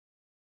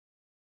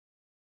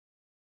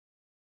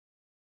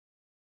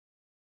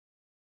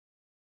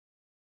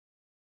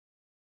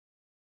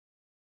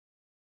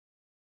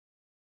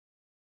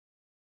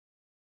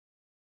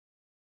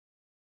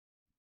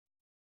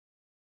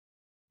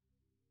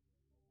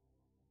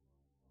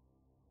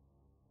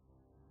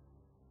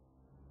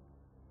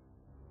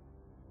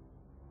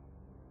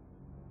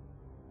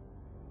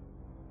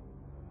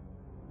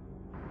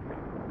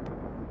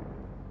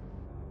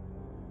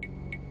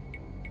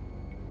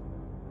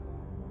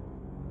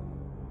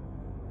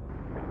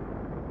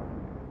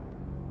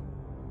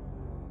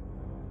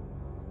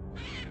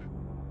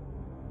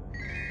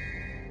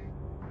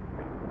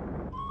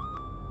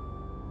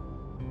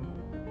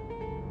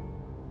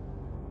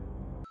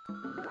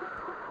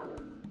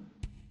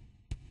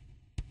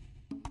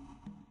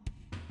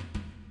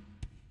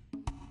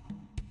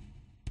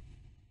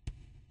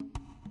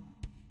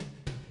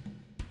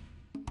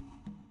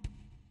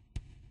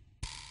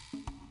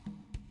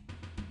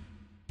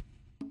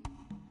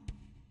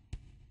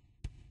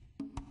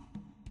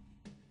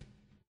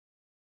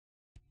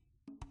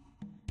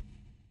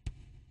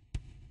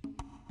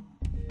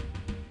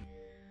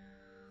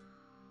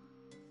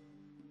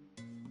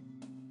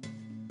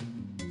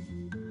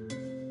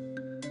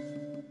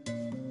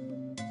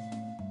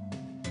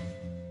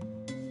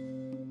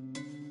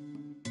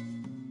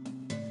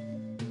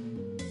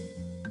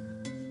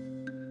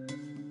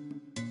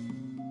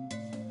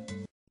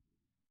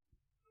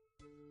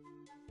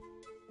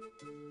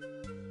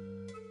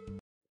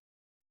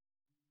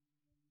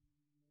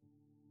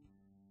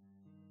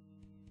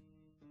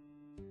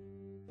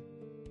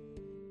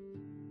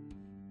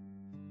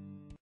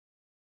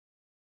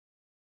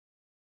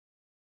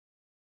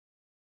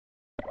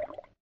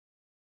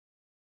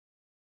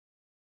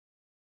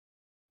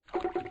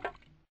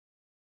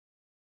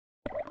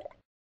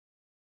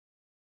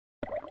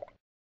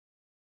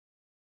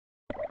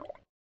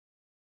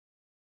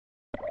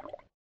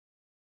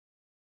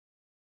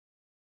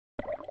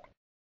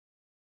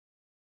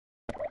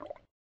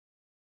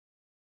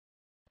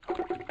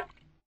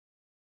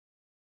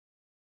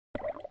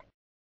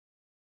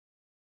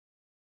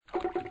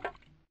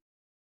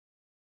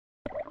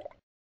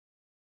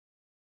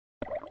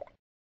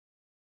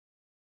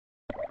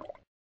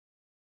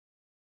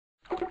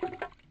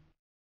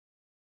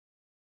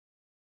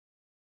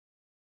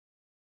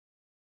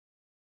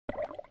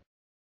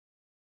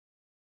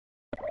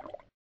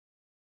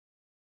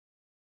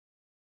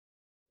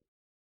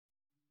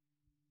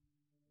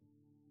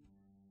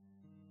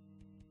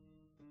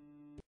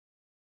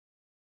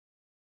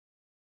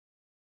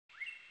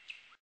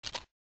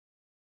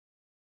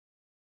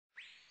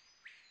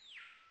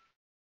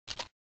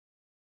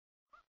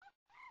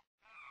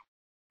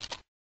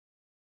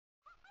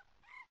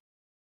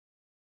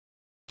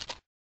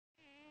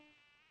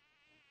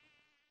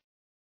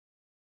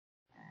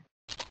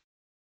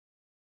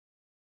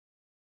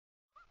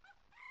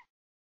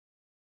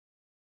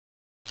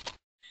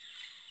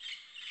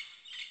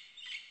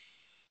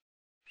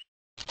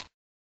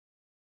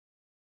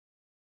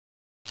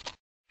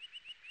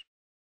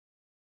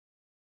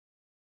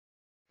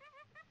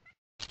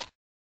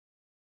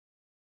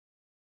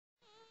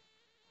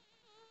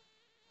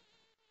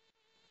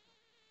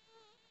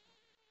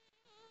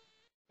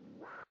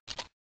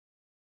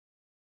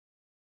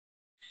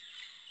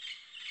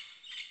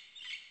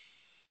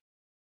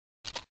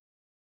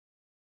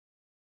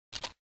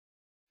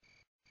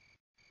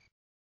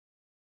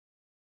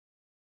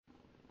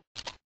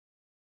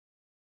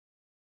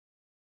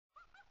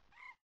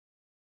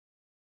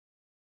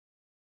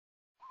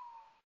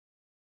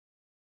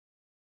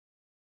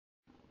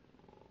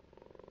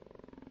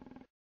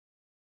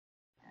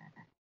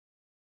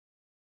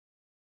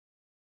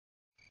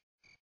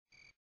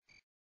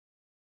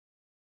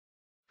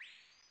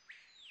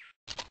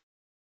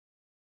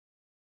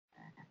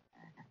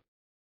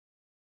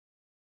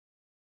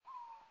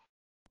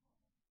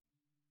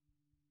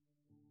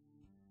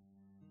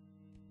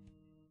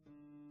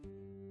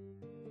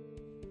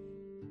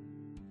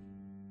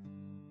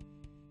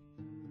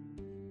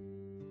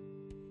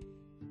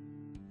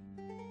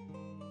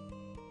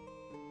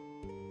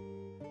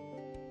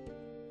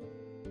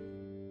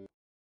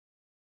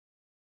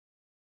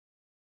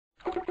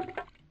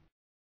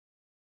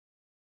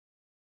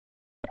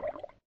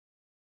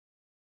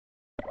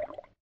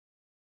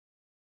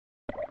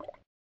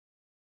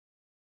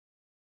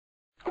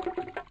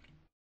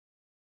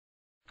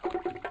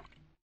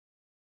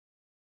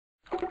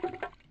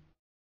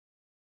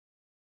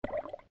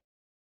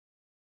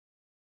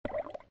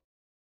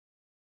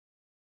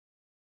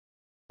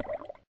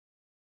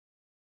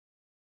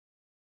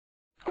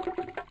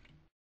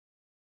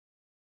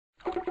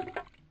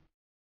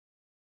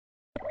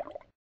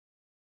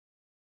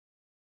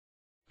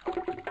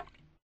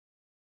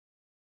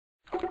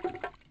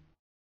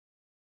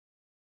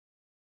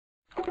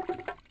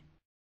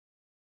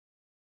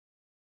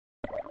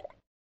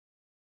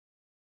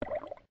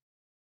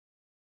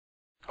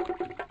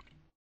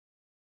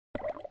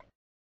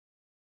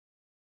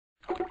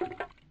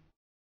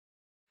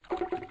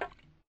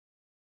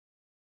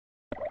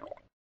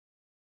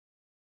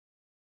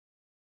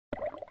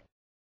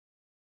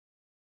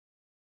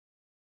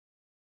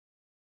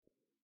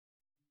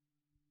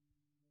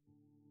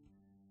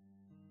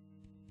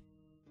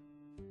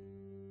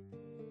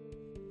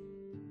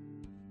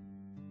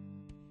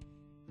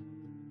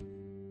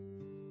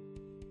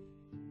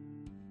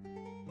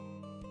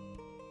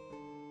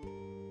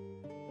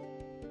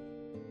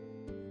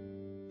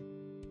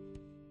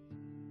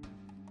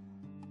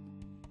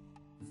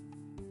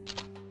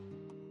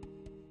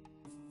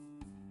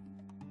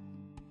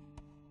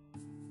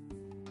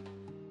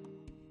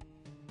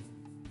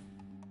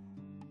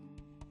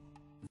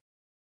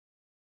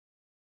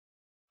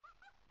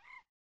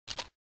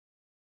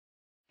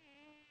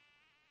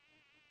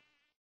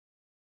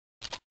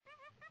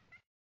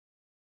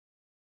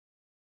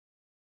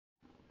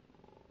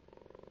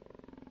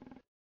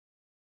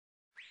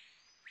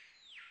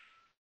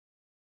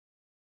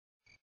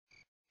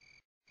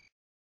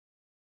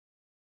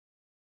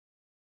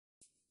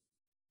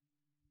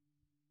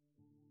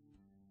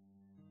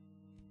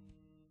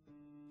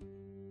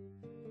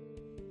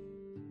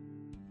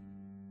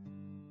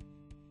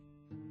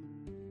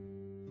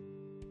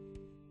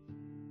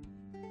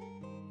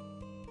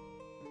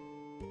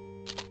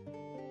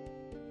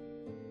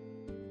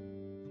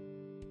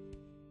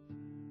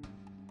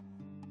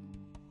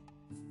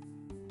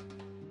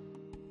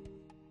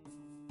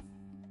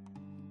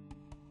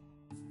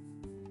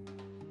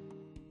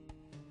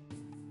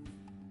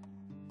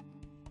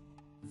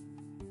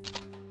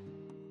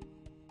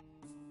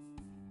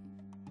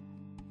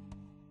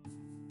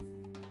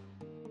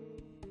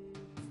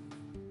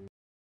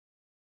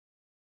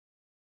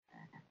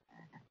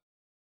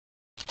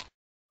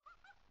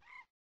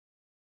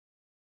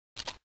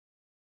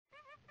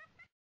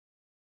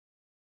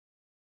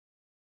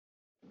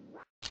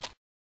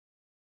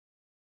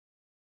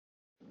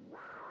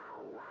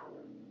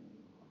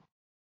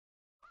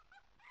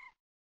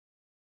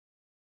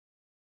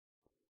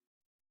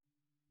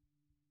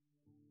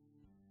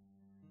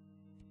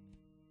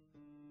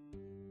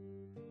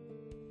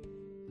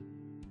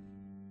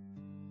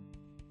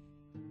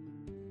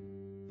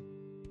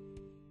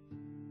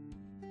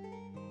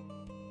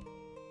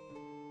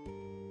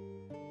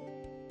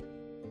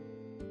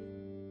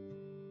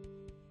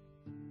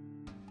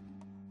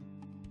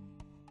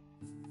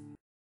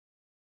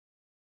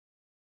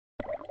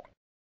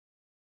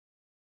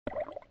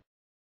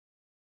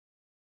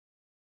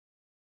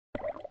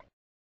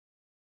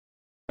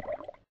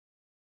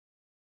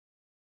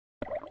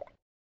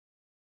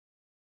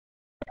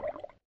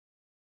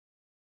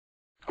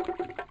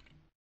you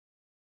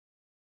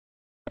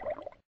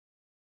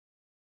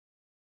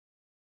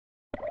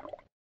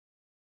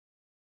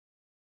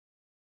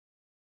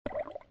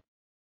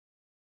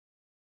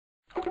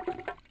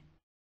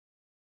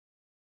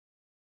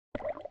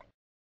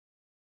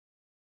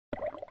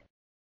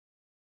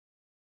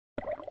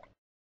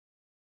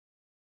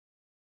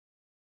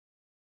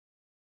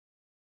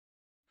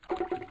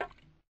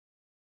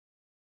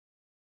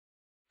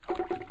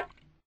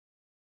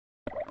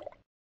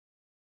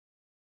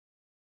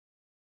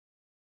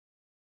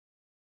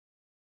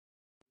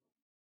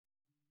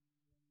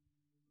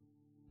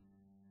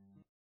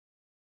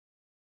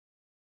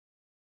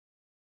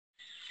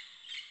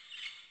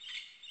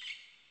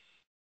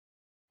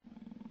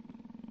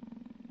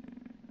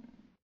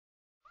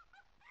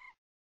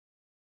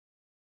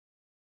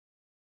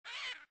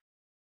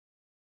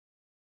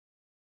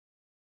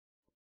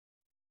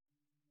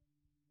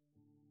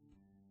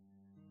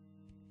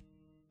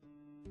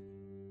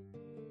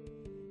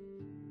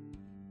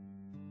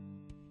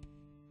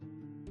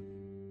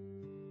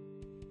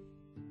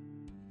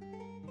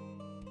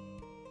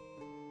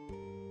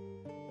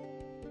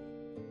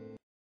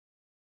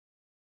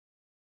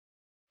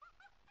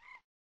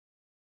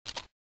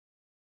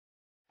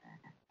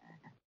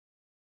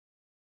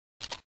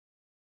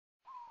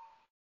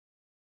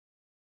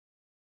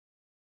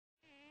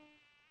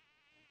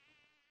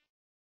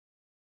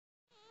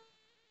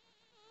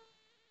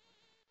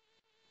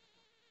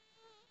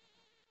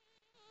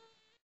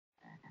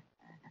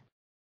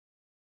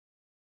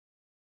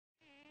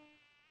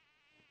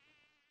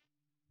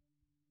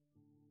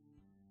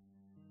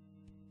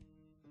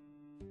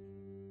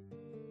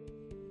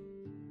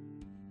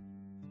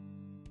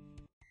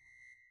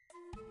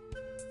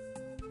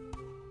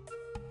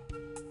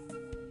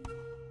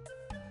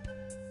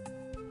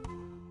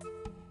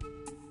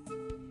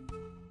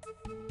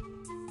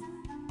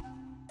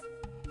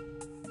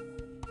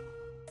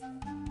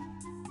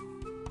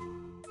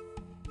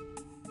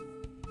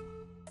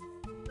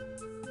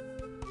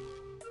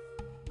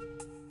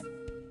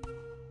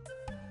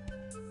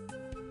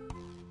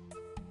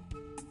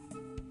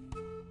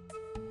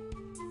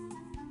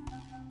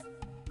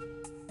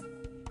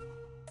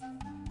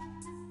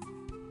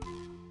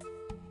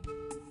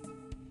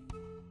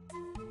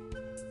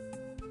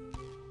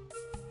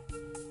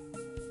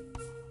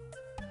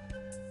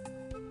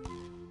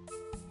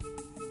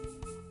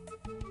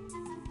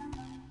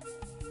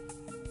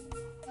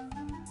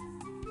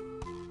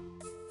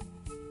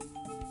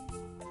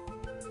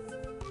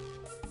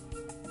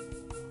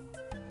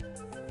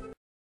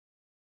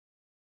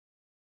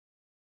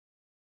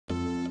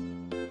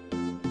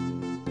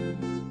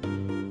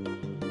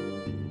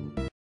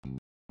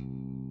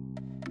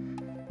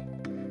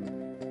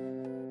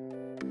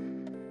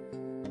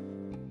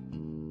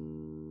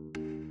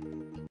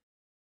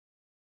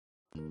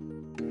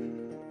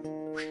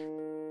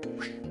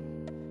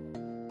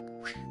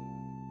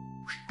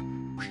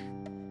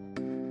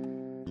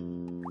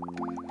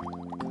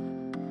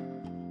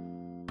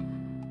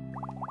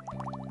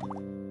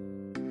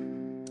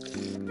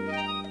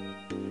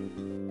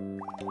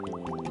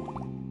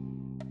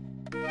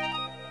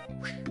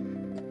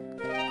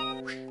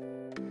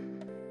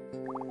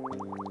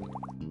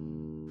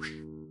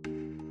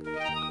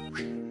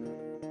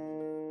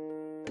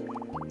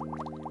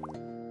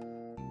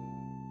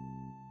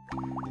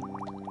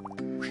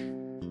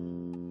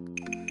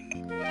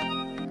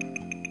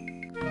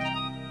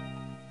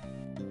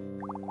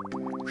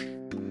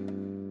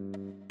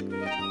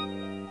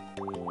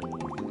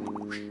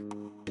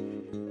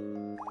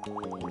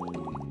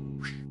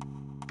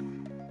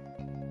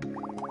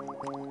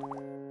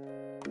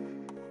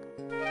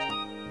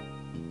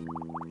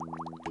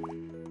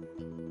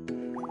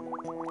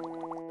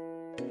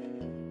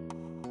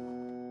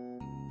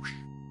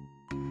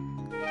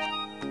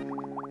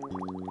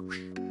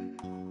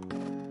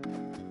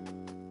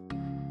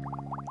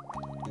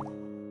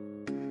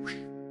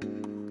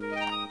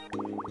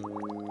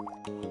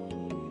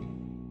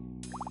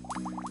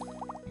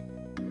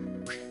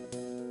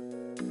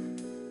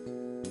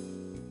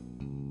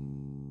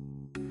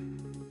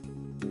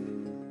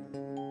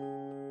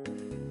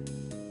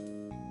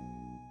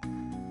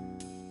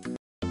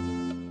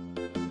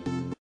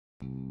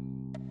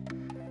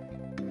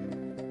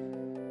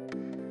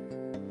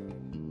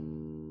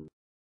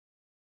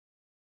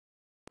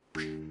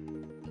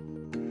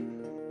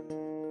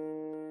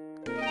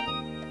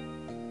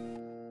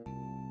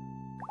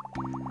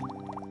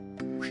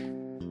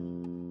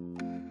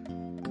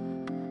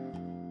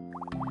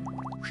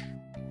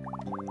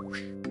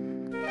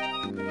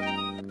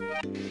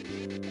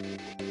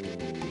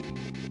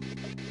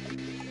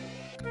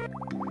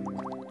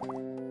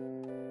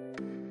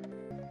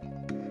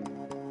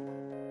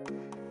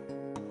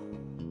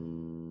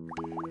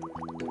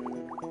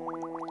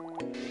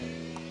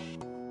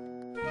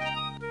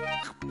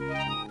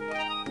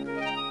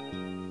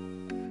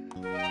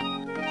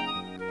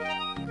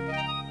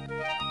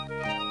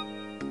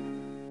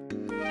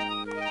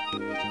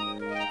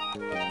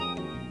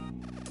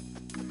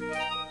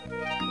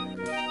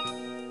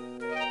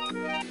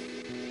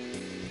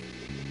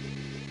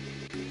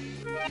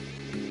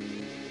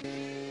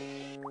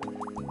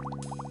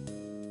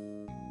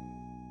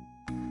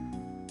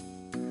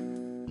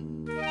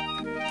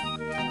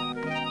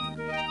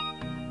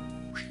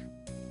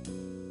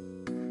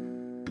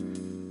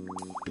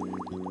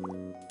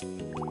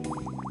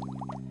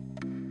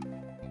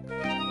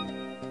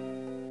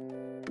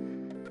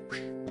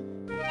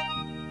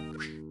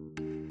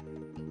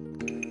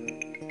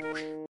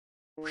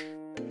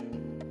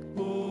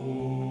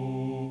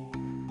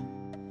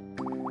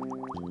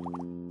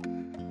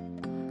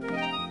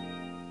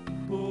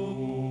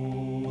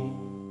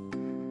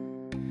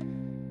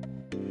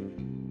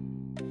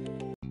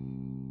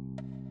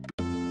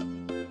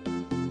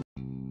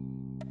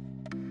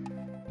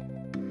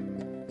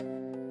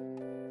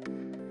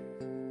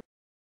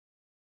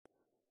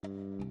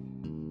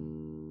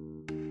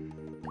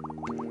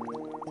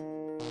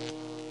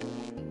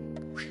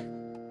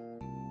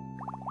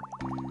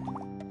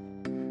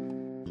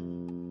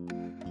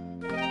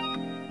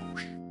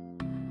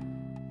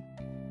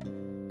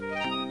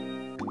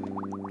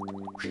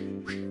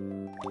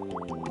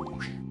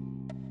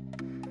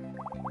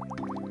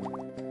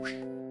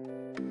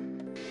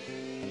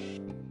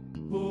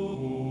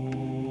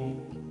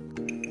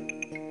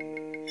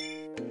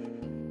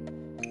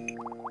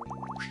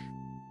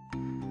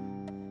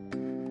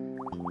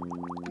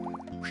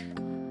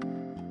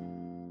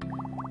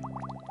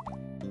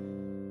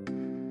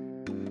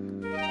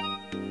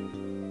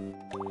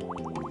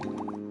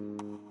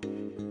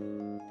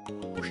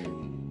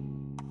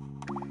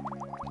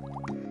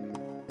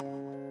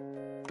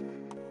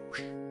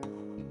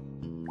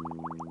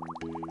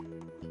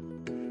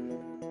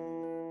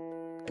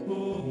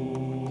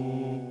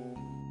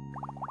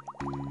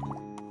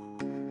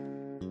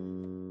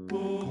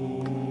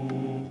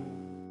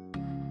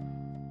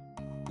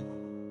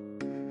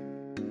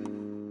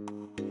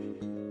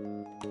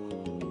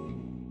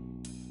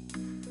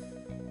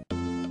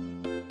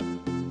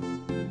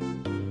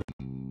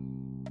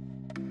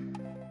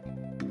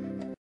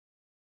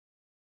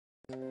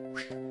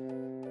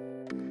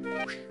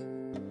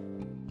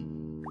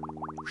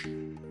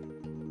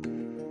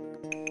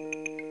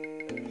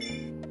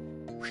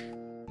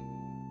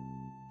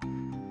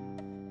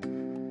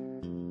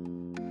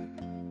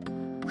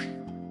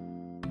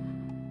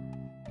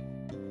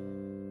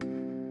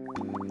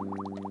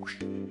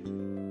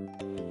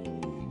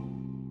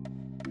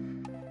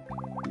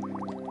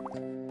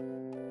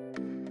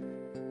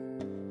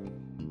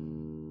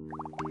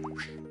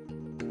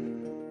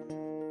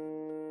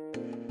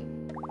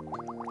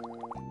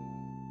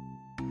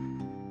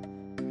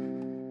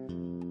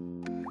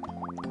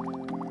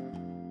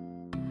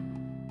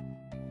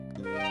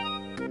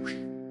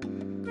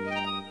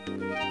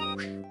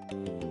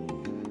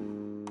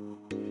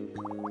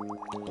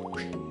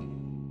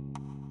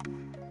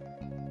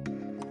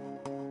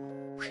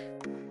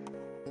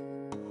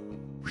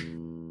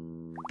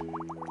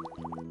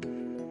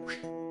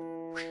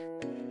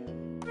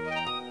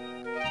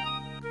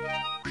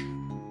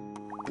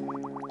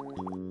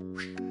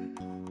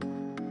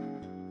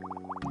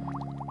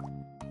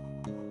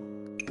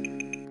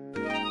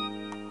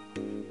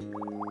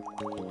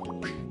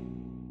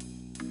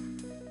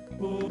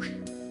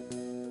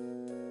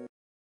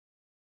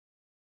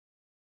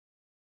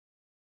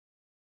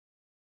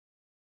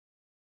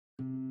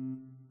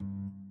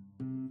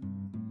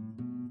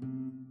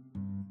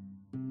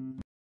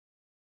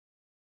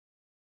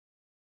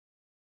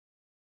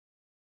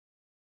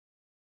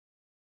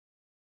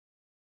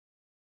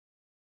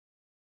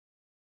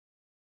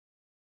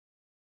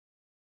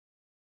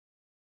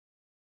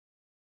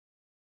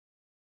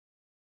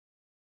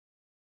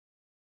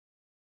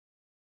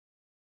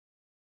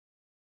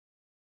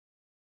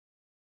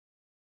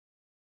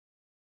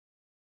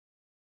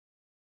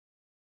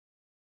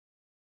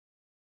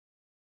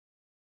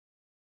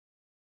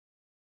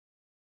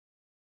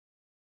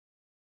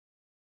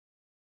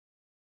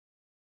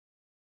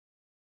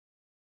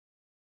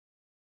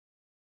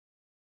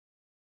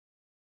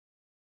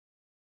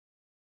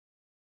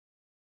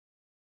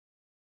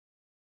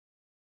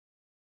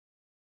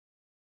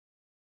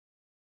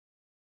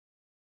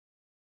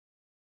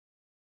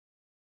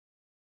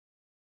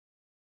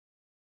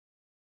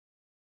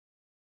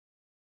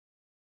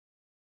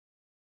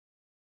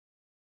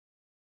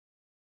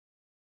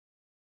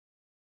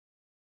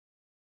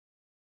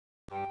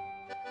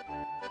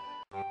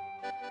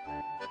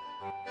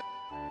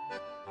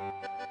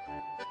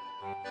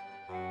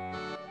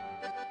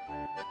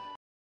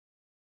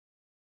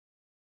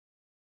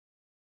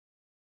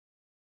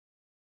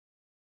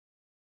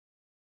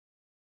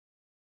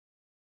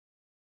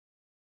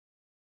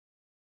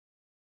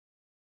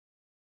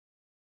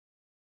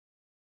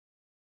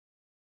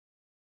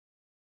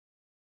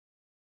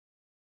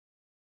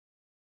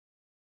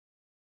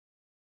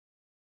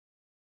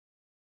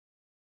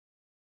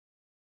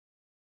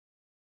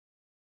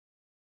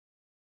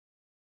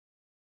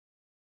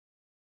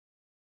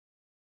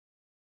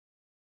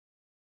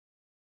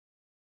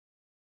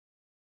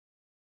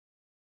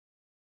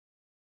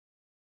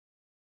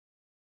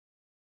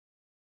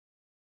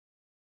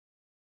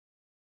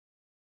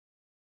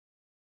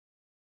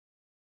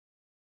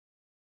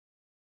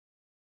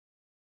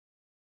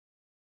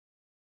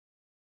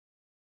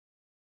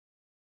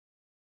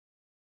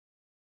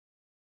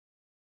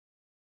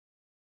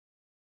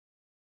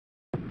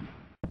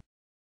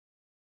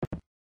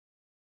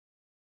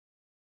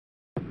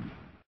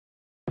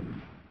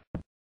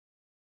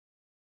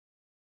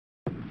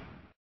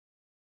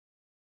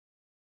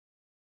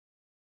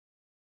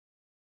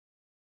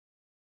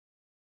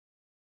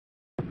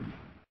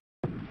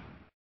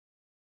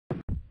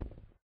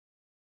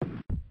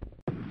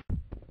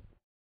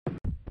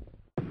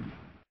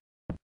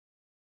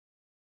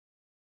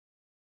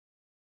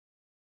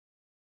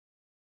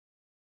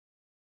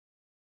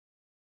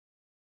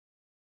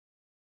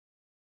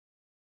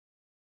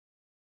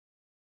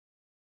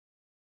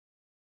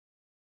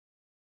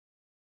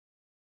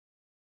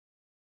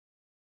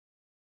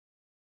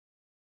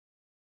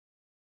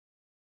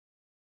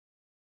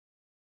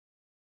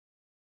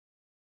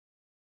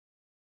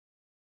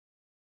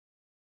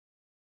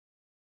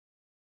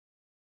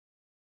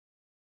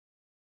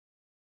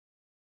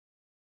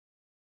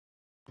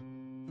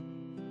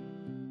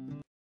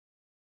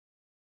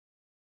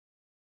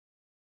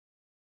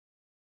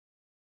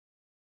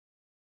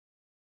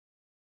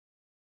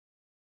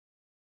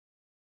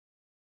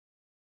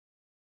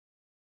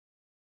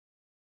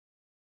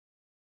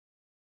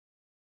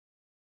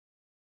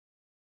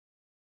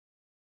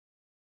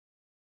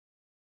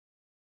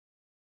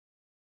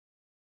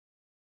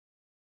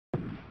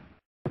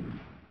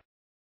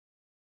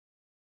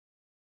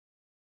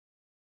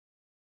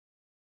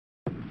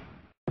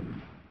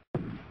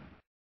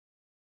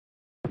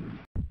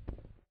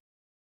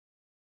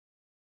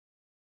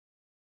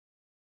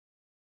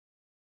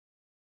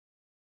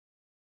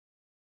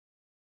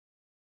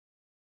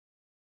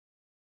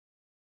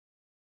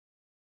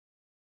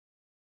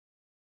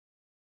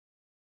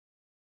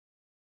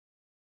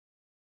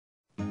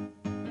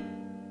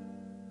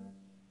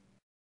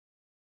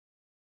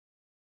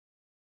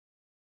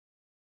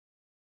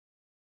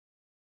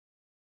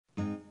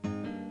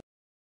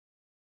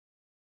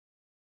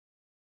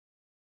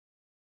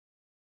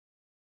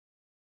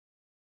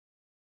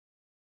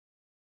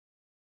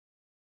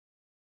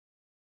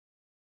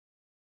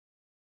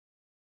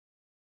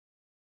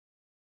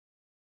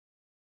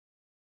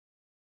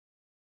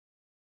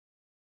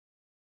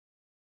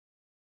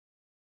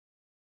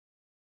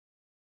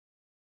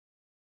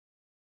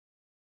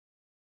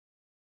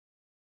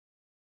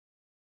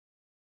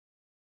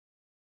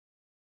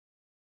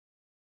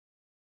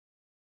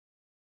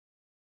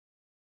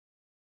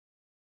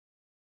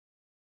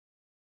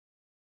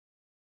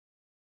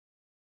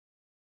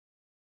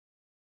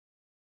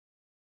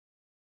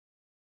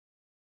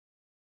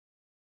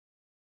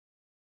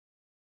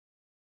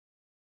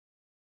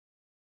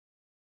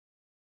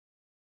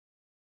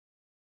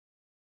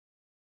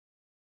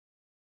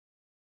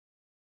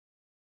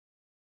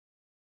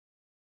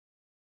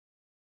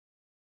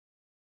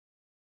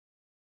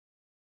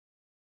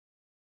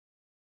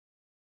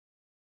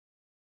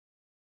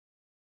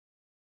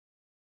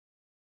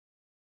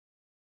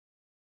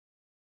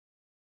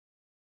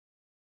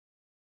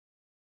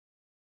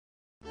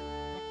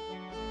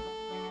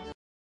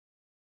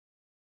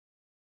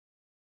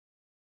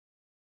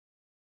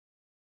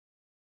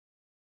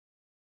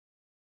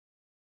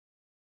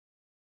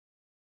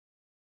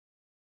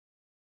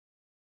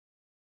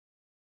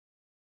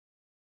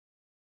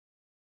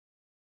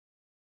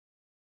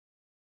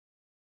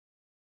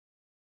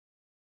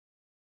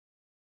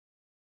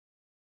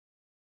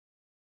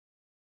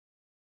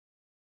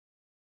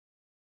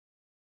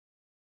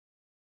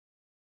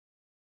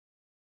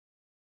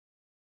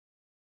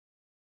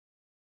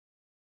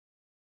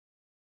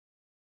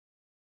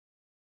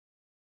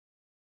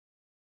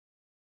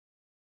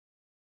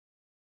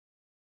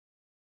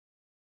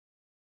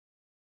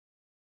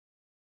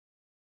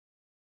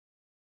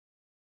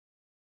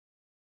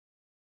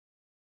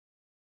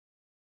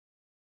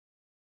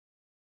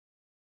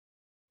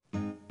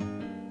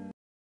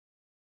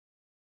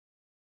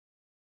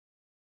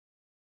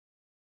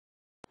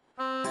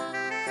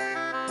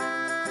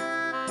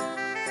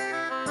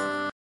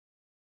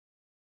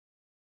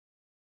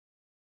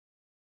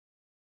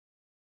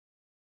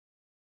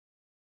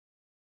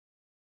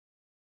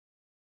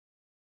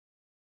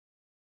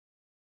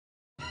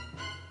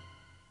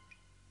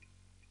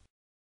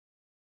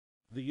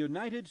The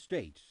United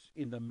States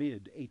in the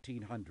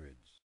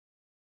mid-1800s.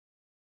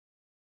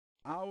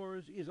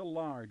 Ours is a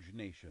large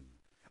nation,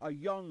 a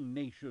young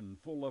nation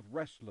full of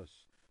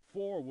restless,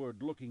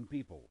 forward-looking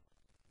people.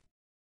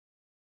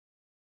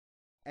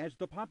 As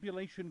the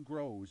population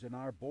grows and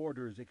our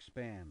borders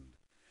expand,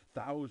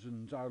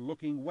 thousands are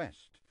looking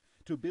west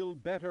to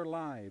build better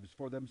lives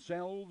for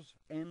themselves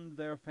and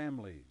their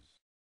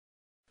families.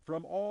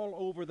 From all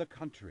over the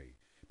country,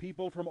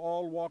 people from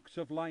all walks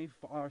of life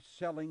are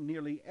selling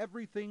nearly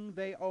everything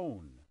they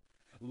own,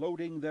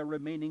 loading their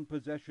remaining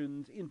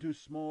possessions into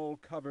small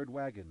covered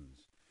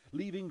wagons,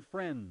 leaving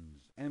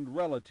friends and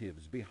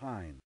relatives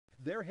behind.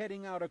 They're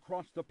heading out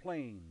across the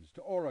plains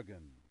to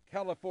Oregon,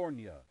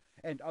 California,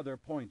 and other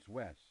points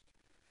west,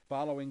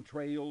 following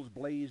trails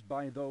blazed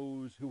by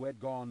those who had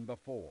gone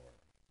before.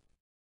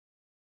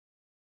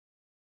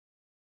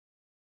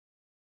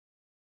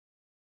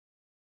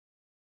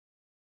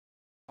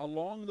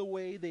 Along the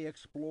way, they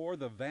explore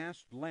the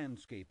vast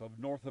landscape of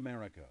North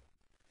America.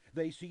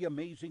 They see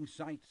amazing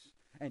sights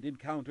and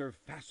encounter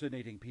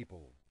fascinating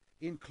people,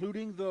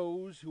 including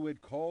those who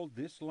had called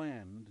this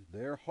land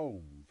their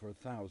home for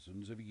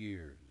thousands of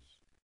years.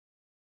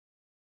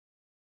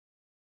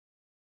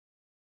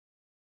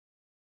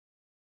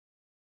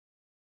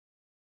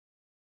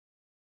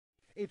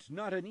 It's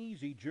not an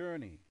easy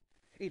journey.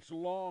 It's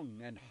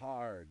long and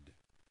hard,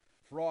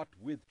 fraught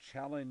with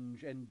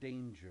challenge and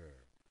danger,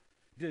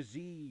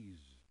 disease,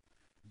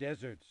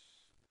 deserts,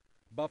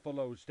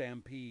 buffalo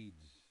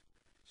stampedes,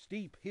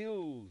 steep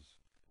hills,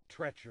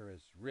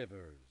 treacherous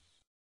rivers.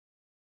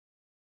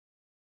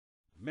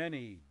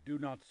 Many do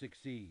not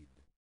succeed.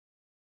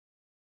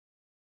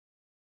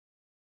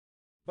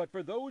 But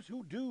for those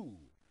who do,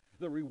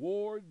 the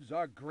rewards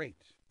are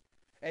great.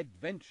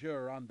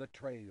 Adventure on the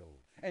trail,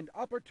 and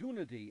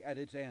opportunity at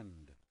its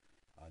end.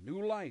 A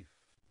new life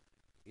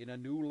in a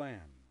new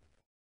land.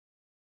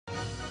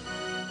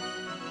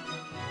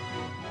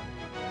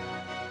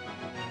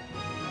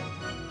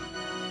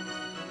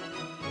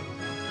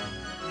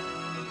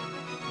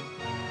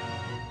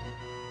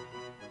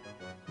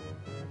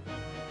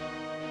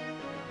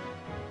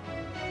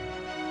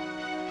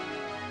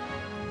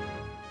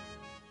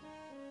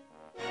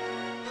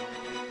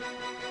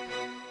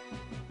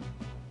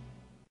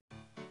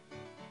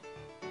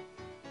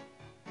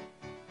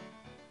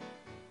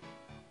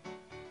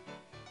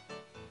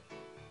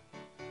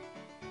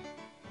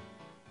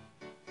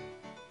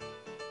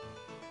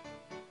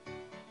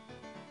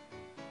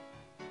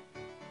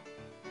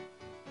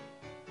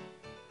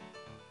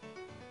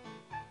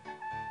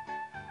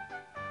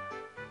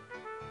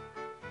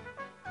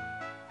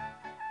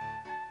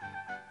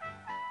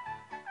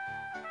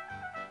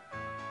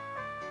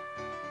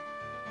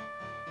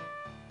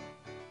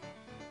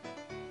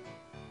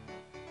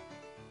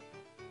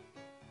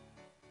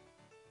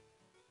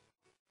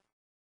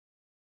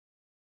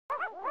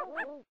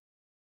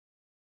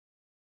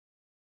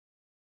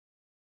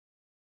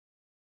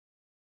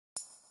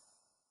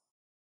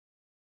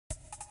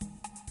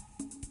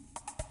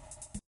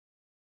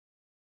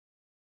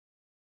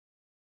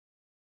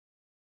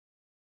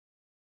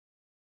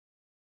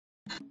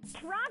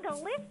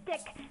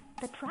 Trogalistic!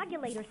 The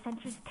Trogulator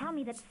sensors tell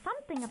me that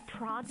something of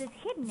Trogs is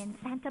hidden in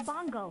Santa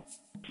Bongo.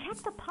 Check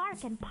the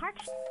park and park...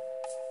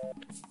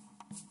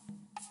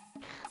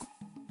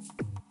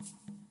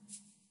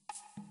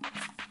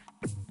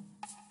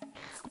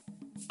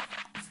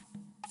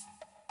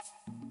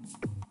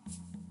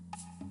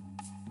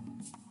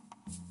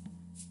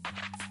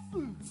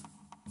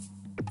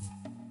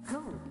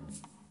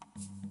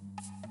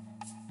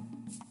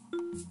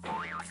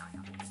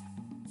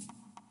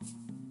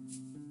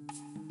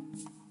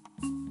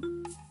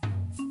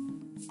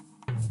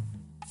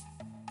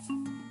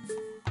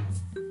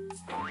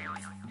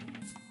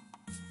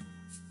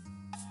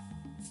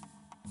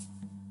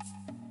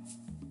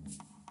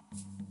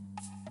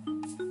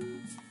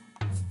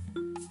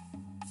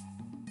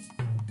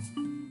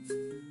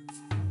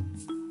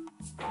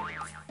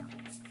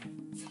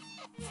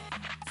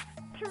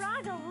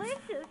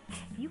 Trogalicious!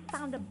 You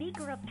found a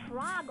beaker of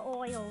Trog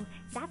oil.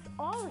 That's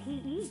all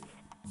he eats.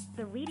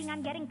 The reading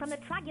I'm getting from the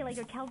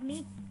Trogulator tells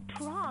me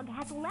Trog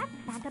has left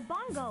Santa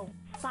Bongo.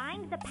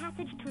 Find the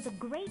passage to the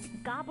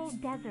Great Gobble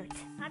Desert.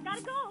 I've got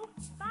to go.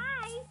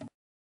 Bye!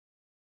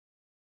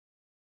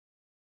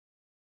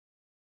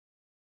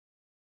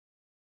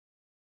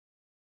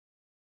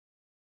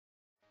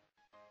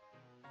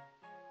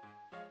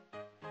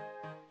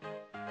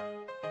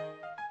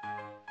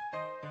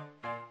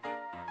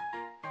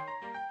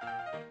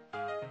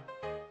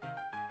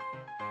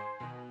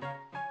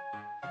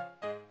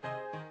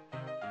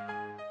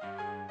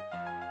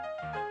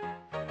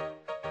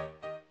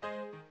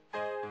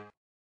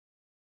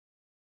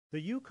 The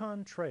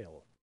Yukon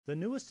Trail, the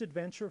newest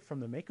adventure from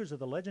the makers of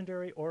the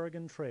legendary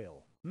Oregon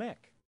Trail,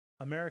 Mecc,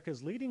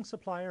 America's leading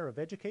supplier of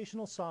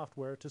educational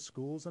software to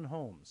schools and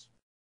homes.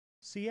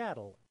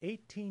 Seattle,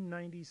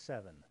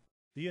 1897.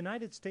 The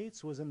United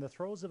States was in the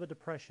throes of a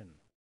depression.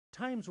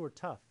 Times were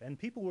tough, and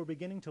people were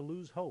beginning to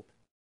lose hope.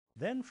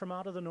 Then from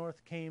out of the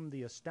north came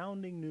the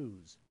astounding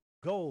news.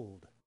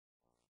 Gold.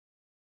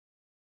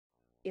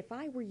 If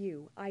I were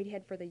you, I'd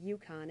head for the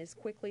Yukon as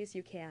quickly as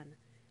you can.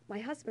 My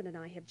husband and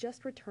I have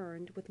just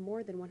returned with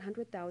more than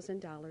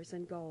 $100,000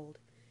 in gold.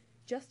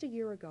 Just a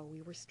year ago,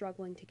 we were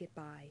struggling to get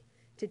by.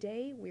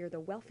 Today, we are the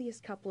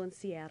wealthiest couple in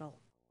Seattle.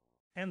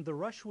 And the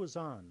rush was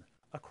on.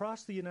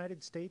 Across the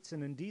United States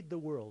and indeed the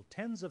world,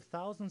 tens of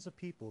thousands of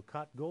people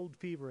caught gold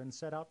fever and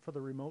set out for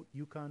the remote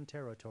Yukon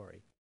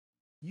territory.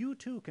 You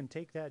too can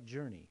take that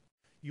journey.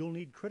 You'll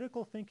need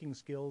critical thinking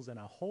skills and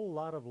a whole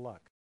lot of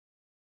luck.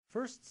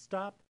 First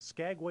stop,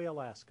 Skagway,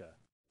 Alaska.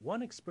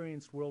 One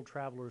experienced world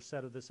traveler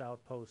said of this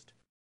outpost,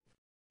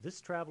 "This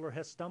traveler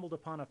has stumbled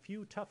upon a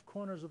few tough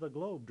corners of the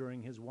globe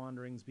during his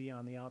wanderings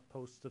beyond the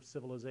outposts of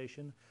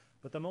civilization,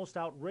 but the most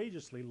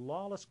outrageously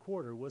lawless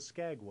quarter was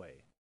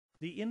Skagway."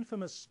 The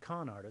infamous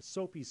con artist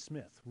Soapy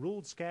Smith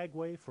ruled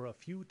Skagway for a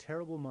few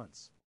terrible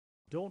months.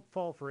 Don't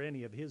fall for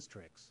any of his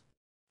tricks.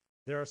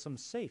 There are some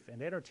safe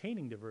and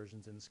entertaining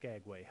diversions in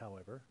Skagway,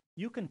 however.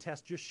 You can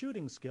test your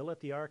shooting skill at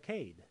the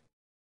arcade.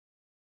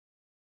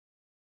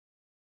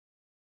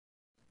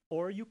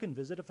 Or you can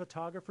visit a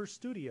photographer's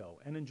studio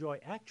and enjoy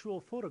actual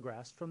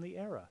photographs from the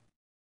era.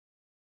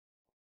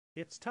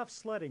 It's tough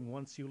sledding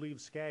once you leave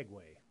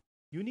Skagway.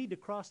 You need to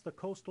cross the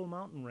coastal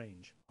mountain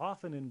range,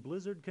 often in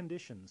blizzard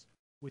conditions,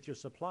 with your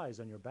supplies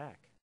on your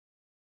back.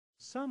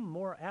 Some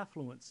more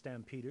affluent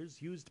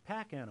stampeders used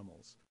pack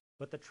animals,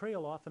 but the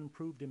trail often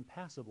proved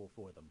impassable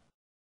for them.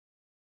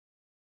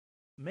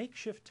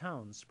 Makeshift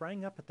towns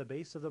sprang up at the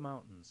base of the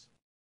mountains.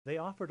 They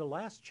offered a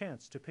last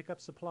chance to pick up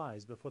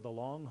supplies before the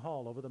long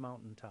haul over the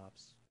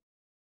mountaintops.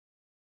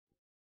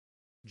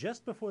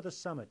 Just before the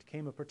summit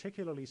came a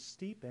particularly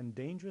steep and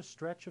dangerous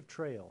stretch of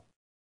trail.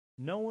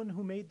 No one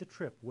who made the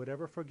trip would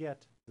ever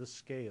forget the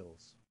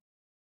scales.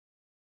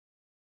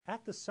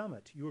 At the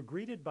summit, you were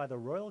greeted by the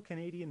Royal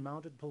Canadian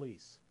Mounted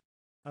Police.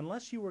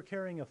 Unless you were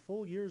carrying a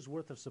full year's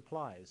worth of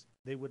supplies,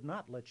 they would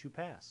not let you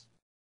pass.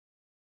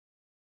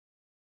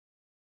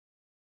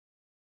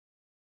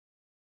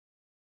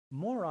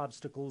 More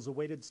obstacles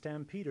awaited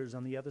stampeders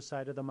on the other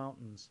side of the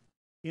mountains.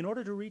 In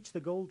order to reach the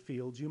gold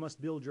fields, you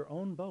must build your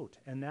own boat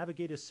and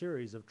navigate a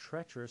series of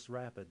treacherous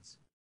rapids.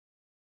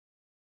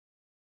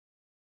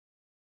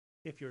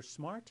 If you're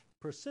smart,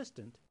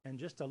 persistent, and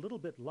just a little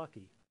bit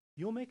lucky,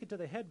 you'll make it to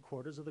the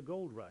headquarters of the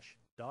gold rush,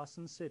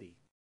 Dawson City.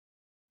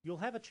 You'll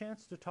have a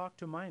chance to talk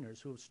to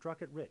miners who have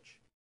struck it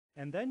rich,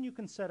 and then you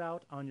can set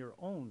out on your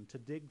own to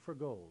dig for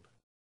gold.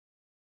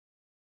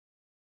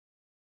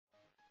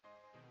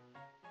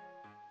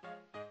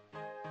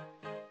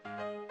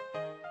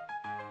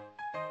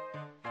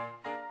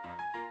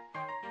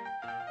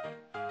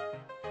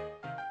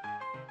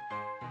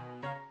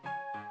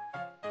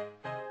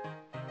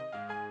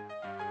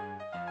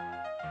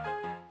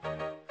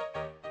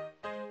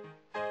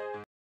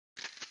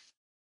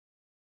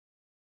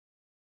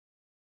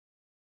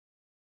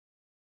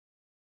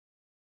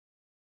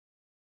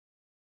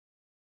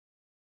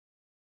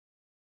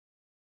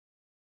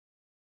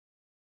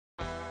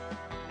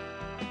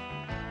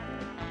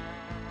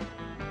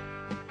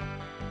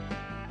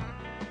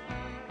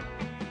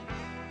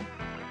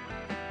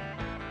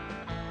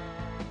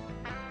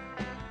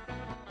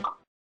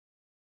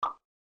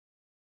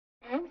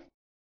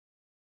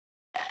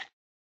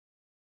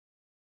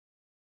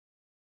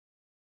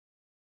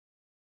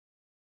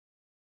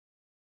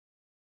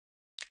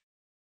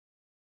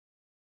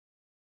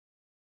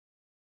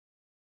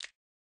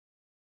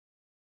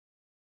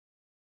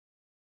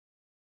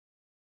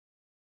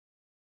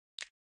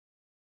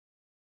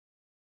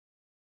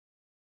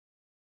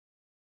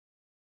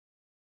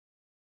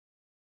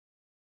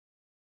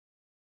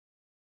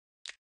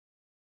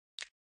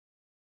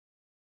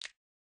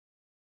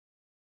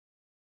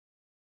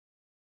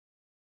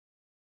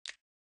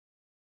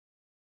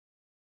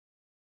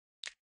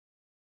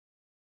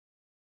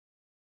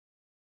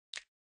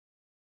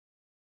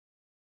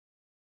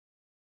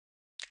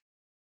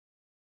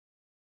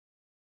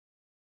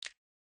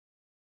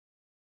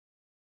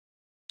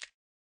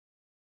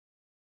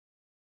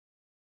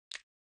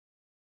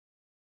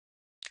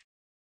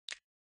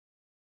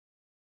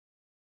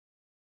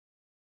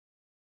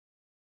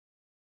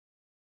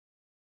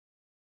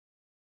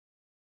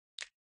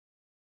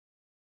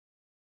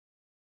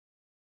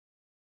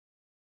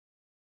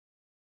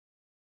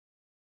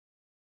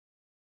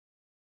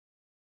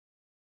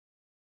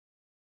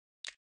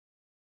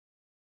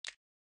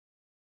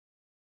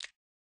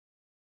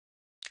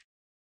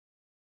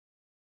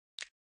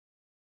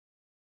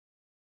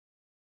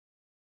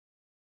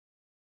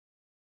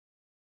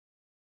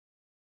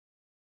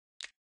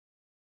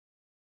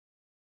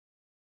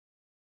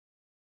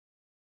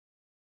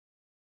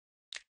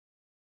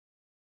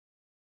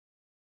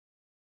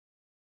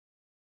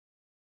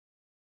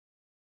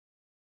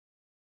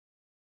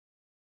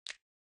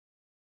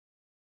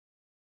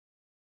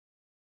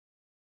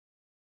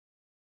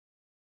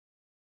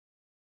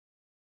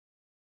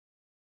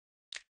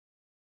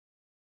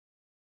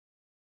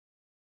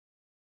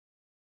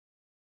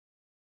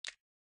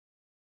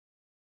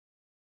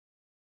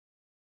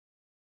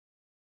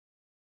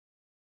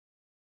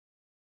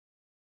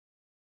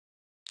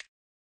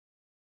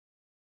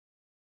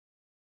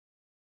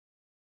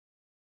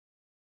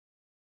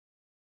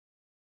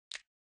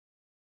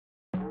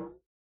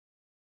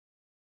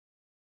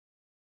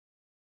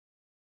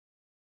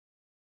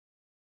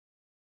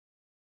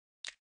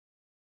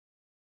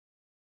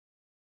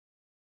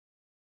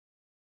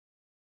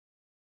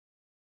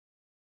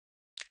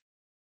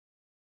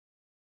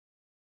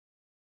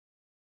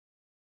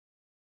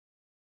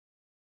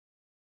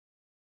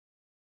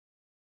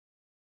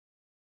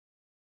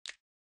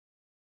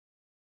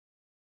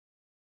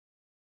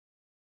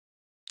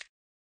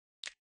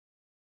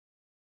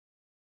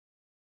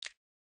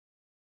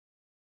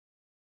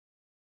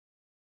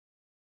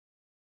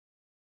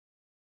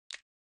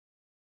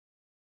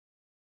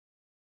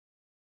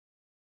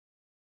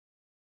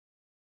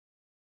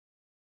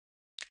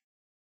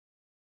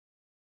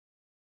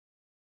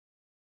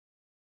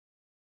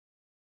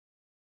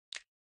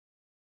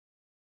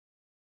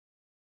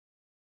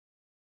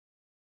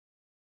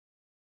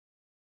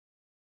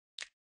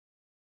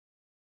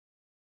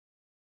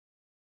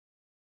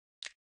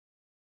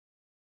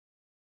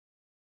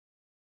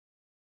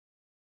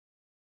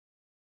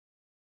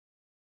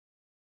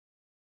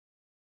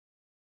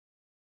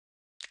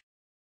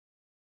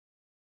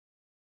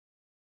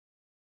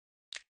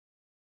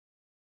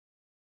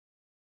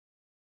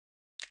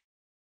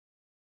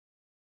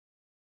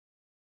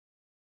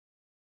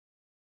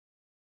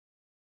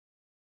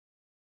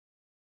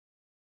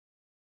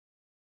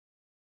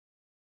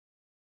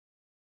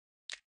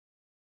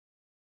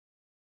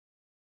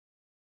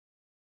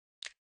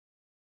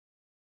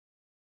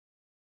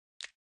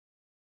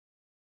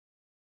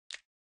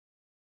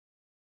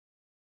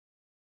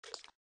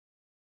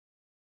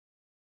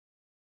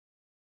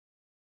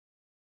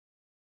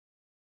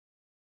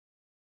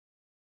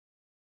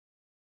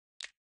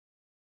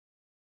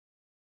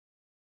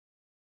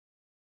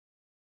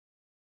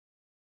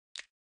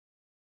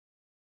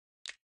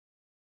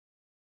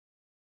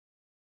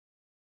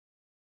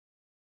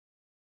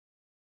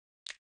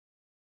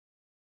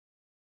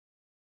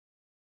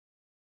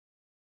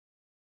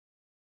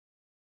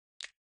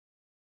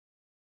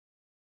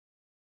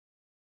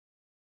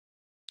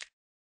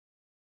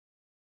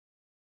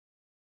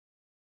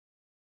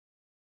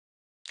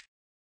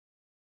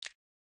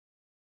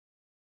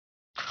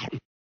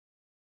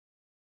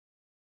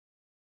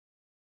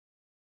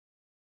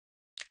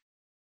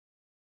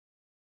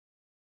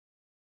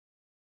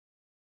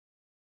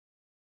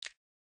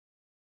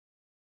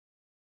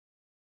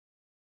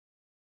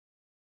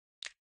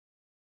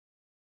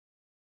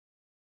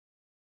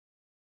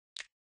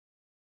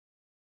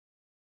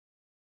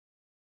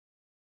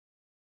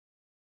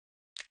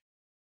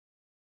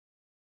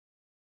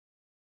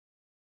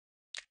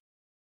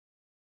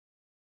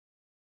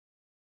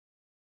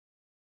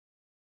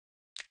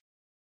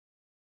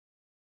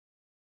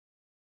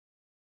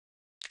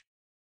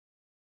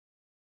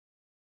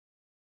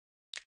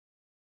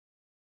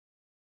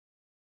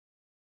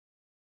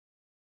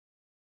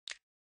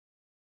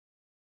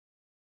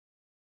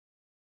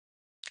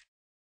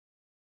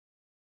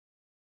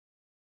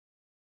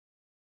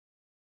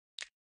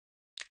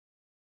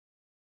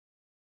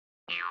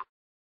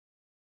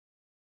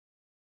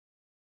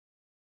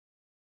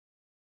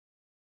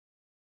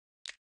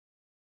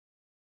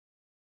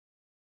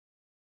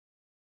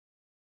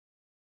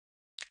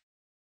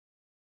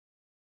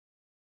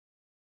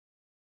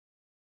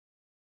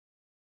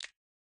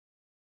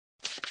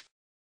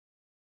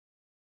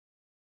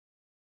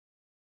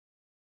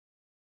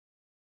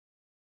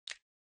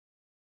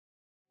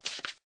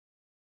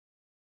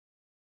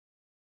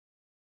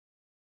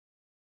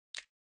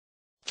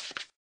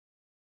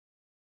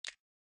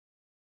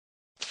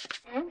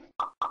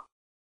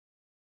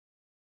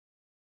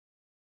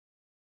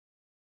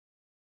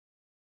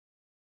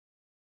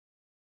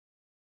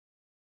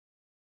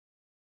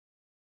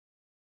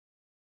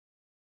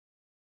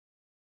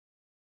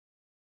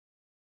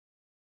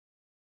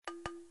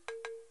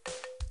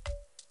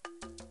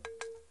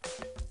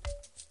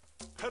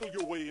 Pedal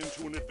your way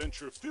into an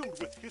adventure filled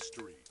with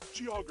history,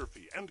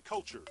 geography, and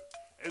culture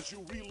as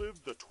you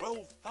relive the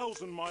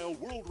 12,000-mile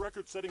world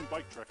record-setting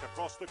bike trek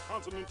across the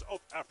continent of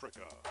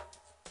Africa.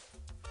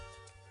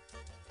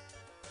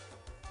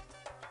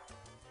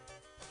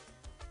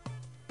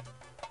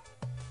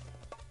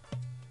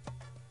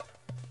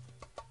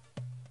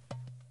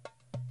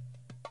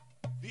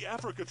 The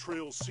Africa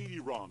Trail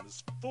CD-ROM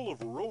is full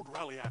of road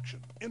rally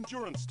action,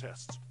 endurance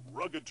tests,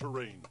 rugged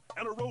terrain,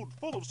 and a road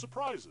full of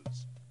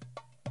surprises.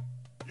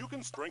 You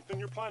can strengthen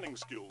your planning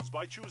skills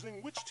by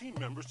choosing which team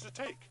members to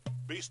take,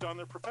 based on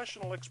their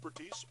professional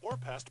expertise or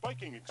past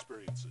biking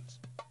experiences,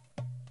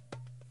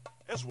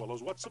 as well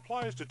as what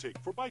supplies to take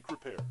for bike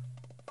repair,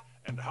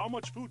 and how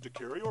much food to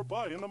carry or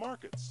buy in the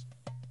markets.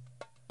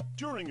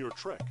 During your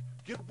trek,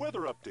 get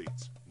weather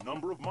updates,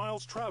 number of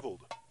miles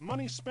traveled,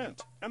 money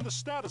spent, and the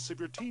status of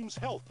your team's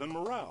health and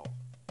morale.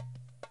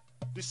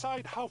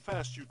 Decide how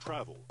fast you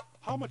travel,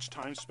 how much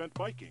time spent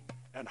biking,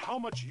 and how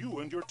much you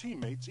and your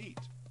teammates eat.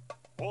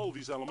 All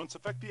these elements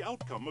affect the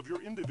outcome of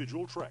your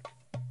individual trek.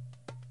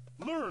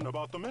 Learn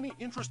about the many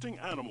interesting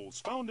animals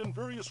found in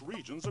various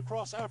regions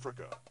across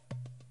Africa.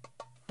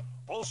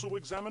 Also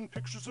examine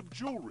pictures of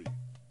jewelry,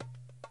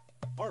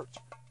 art,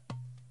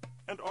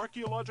 and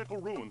archaeological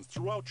ruins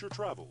throughout your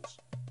travels.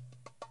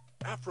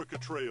 Africa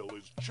Trail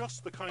is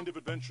just the kind of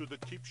adventure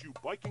that keeps you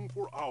biking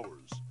for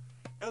hours.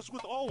 As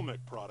with all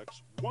Mecc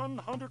products,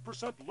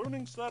 100%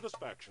 learning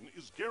satisfaction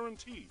is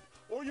guaranteed,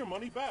 or your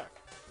money back.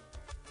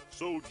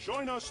 So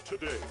join us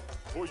today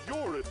for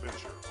your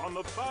adventure on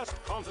the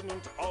vast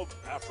continent of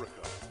Africa.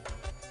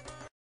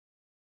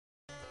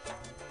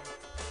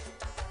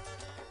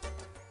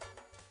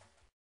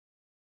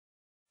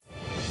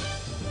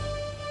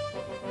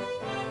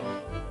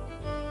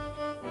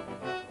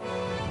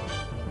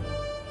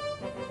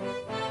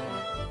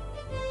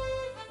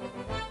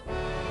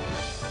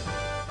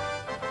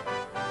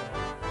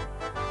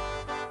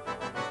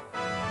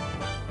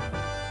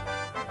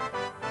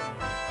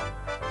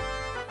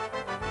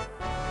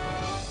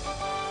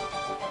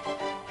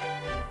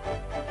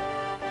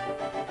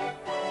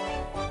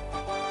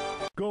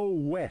 Go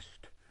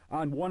west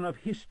on one of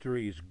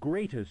history's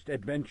greatest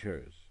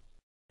adventures.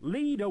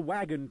 Lead a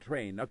wagon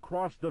train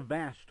across the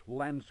vast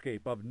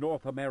landscape of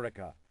North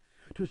America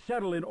to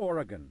settle in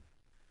Oregon,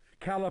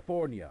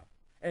 California,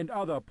 and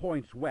other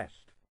points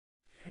west.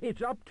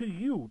 It's up to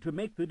you to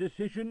make the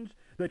decisions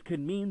that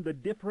can mean the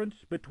difference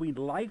between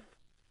life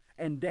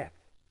and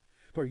death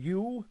for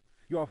you,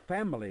 your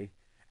family,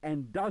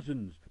 and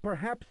dozens,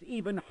 perhaps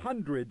even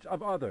hundreds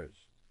of others.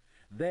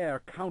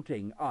 They're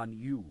counting on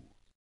you.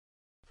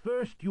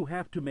 First, you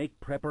have to make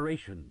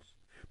preparations.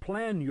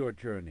 Plan your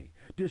journey.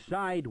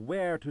 Decide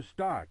where to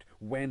start,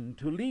 when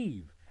to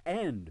leave,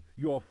 and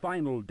your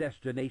final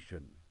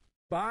destination.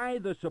 Buy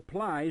the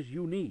supplies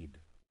you need.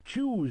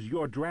 Choose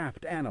your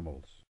draft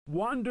animals.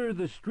 Wander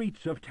the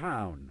streets of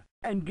town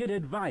and get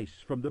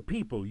advice from the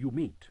people you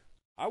meet.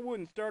 I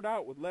wouldn't start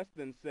out with less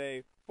than,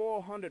 say,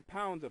 400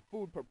 pounds of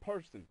food per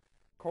person.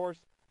 Of course,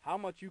 how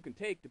much you can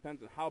take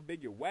depends on how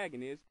big your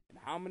wagon is and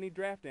how many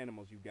draft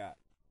animals you got.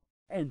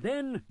 And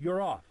then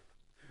you're off.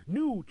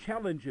 New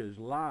challenges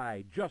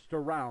lie just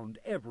around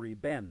every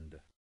bend.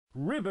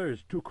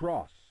 Rivers to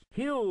cross,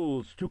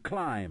 hills to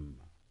climb,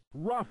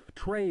 rough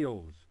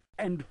trails,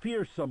 and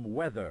fearsome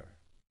weather.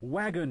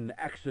 Wagon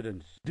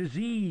accidents,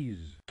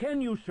 disease. Can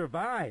you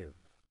survive?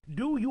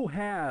 Do you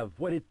have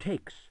what it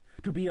takes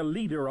to be a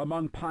leader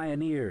among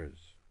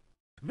pioneers?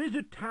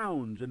 Visit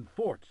towns and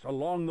forts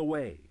along the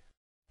way.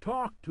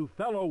 Talk to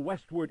fellow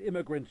westward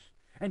immigrants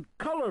and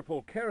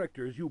colorful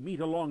characters you meet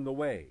along the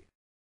way.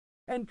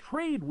 And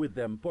trade with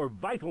them for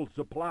vital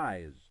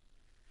supplies.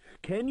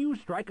 Can you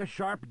strike a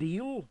sharp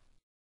deal?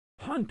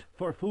 Hunt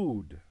for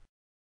food.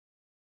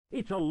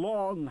 It's a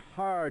long,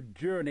 hard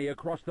journey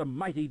across the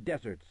mighty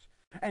deserts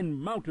and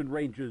mountain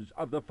ranges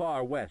of the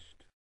far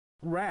west.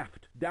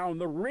 Raft down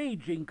the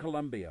raging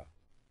Columbia.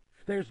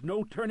 There's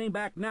no turning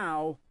back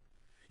now.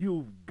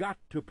 You've got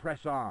to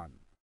press on.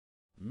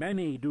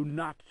 Many do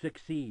not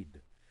succeed,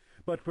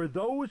 but for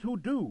those who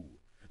do,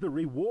 the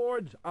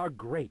rewards are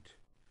great.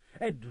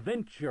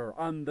 Adventure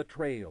on the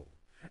trail,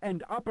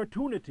 and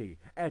opportunity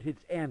at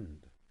its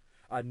end.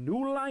 A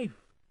new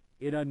life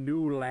in a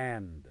new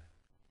land.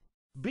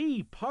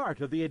 Be part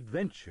of the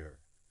adventure.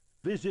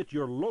 Visit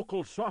your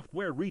local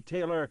software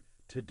retailer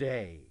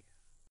today.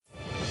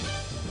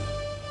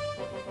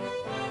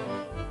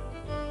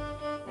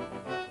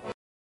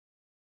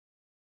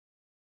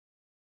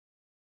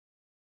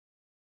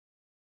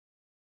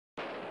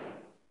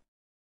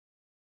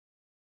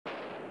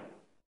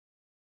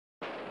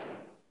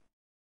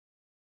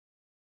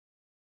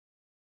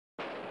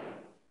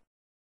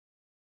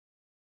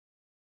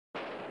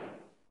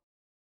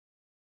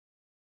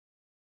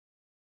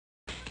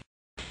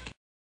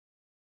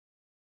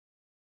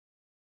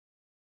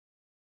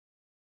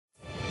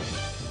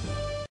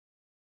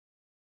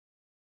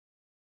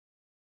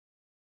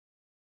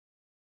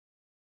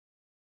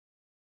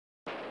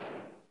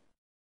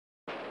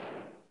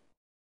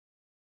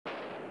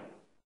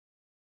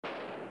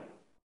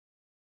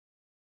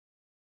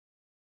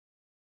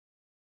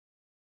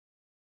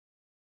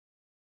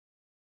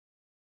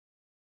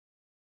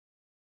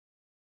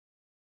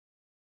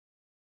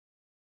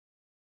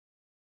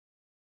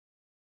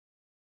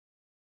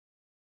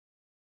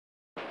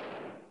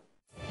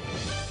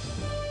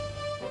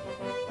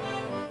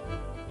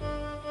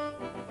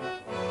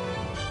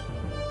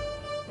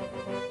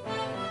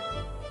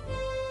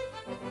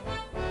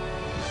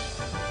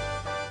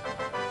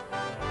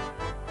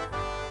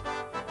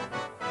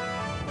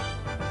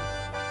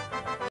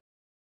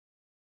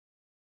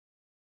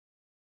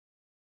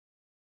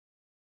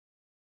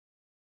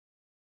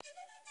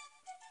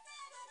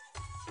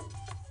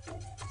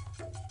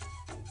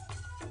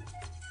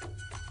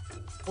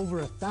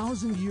 Over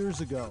 1,000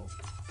 years ago,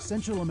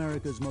 Central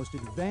America's most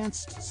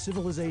advanced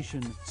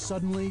civilization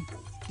suddenly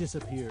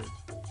disappeared.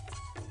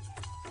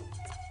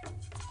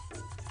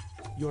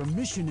 Your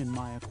mission in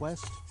Maya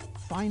Quest: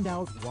 find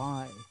out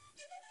why.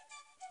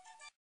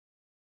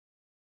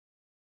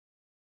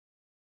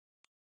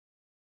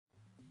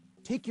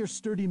 Take your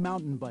sturdy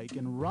mountain bike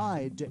and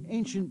ride to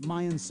ancient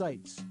Mayan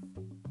sites.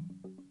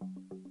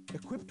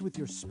 Equipped with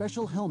your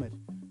special helmet,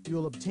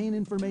 you'll obtain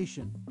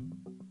information,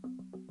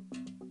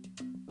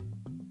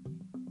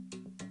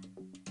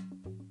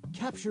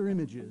 capture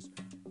images,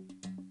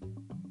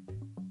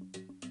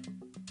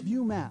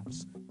 view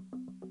maps.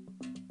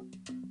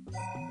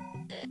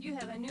 You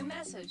have a new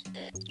message.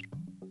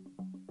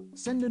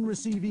 Send and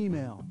receive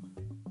email.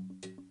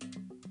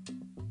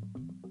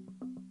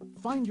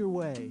 Find your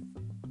way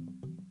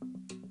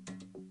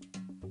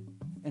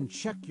and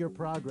check your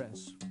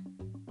progress.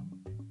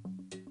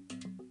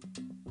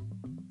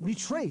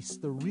 Retrace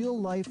the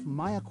real-life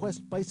Maya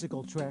Quest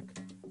bicycle trek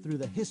through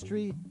the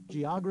history,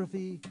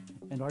 geography,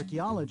 and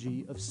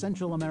archaeology of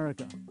Central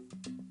America.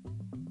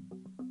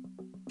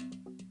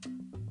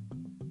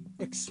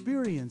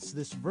 Experience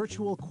this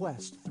virtual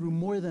quest through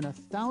more than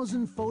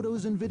 1,000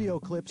 photos and video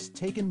clips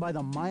taken by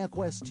the Maya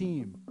Quest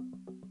team.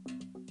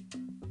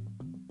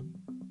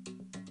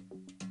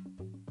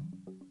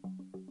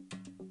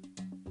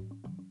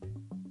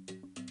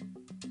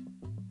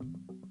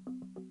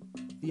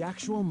 The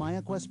actual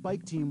Maya Quest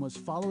bike team was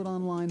followed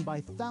online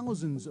by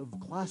thousands of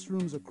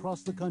classrooms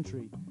across the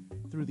country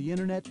through the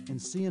internet and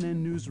CNN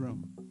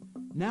newsroom.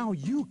 Now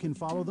you can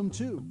follow them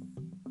too.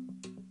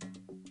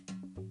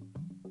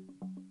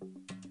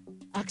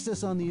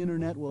 Access on the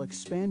internet will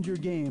expand your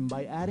game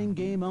by adding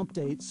game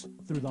updates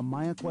through the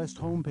Maya Quest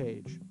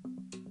homepage.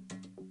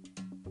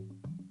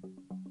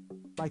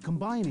 By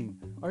combining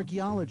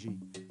archaeology,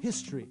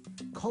 history,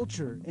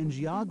 culture, and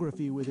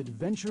geography with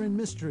adventure and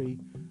mystery,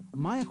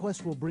 Maya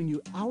Quest will bring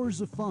you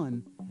hours of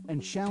fun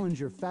and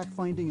challenge your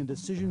fact-finding and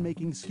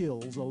decision-making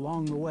skills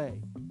along the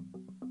way.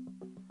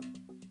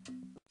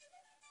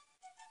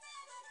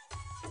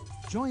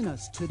 Join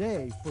us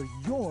today for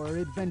your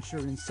adventure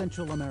in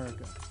Central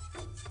America.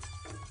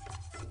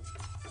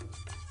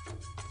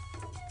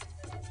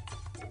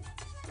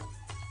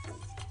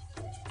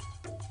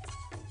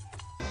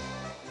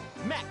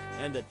 Mecc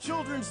and the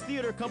Children's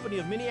Theater Company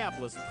of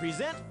Minneapolis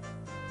present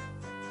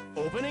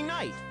Opening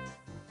Night.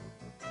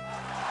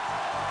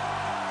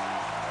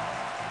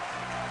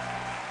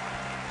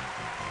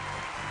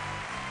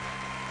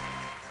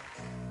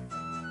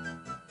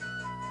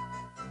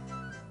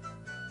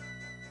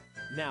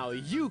 Now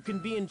you can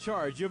be in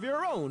charge of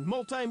your own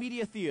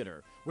multimedia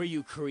theater, where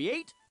you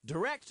create,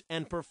 direct,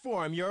 and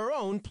perform your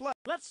own play.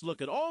 Let's look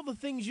at all the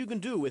things you can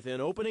do within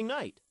opening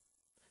night.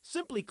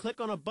 Simply click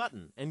on a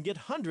button and get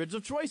hundreds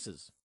of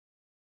choices.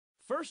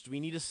 First, we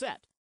need a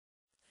set.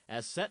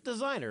 As set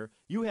designer,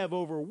 you have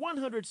over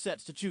 100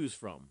 sets to choose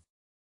from.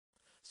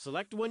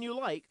 Select one you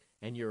like,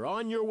 and you're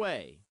on your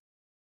way.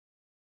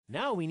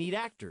 Now we need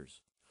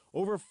actors.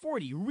 Over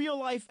 40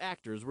 real-life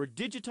actors were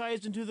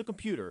digitized into the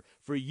computer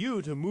for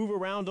you to move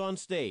around on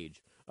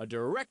stage. A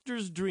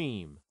director's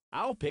dream.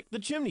 I'll pick the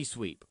chimney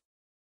sweep.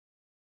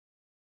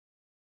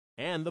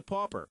 And the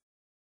pauper.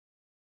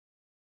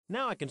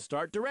 Now I can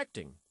start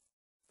directing.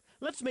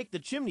 Let's make the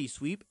chimney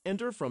sweep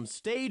enter from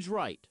stage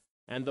right,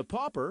 and the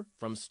pauper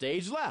from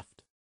stage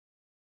left.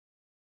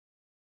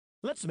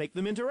 Let's make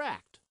them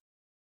interact.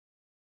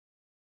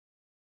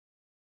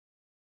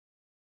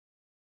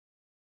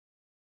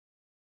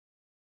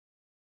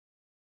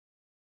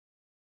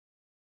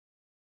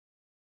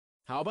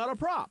 How about a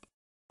prop?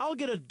 I'll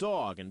get a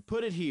dog and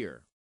put it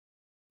here.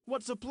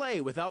 What's a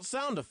play without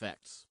sound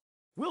effects?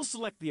 We'll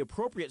select the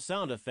appropriate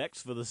sound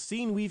effects for the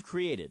scene we've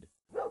created.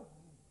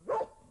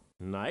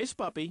 Nice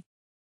puppy.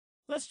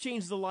 Let's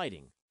change the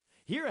lighting.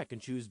 Here I can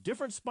choose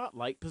different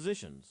spotlight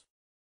positions.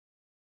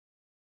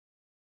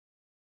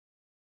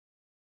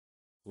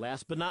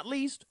 Last but not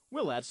least,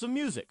 we'll add some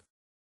music.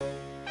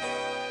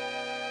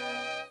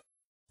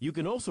 You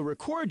can also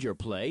record your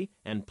play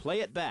and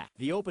play it back.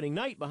 The opening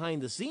night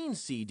behind the scenes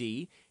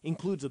CD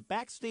includes a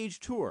backstage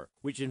tour,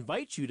 which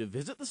invites you to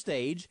visit the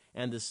stage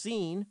and the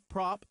scene,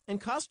 prop, and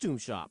costume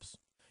shops.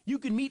 You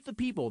can meet the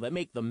people that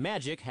make the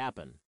magic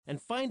happen and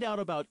find out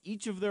about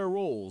each of their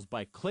roles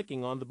by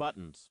clicking on the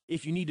buttons.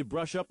 If you need to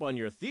brush up on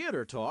your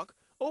theater talk,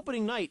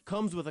 opening night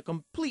comes with a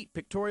complete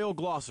pictorial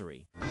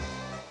glossary.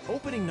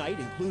 Opening night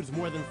includes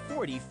more than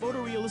 40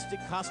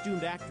 photorealistic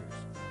costumed actors,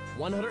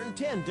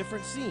 110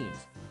 different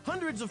scenes,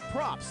 hundreds of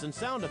props and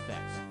sound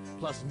effects,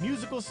 plus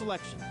musical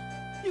selections.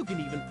 You can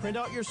even print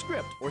out your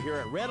script or hear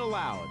it read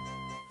aloud.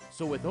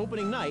 So with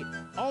opening night,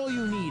 all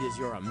you need is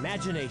your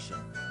imagination.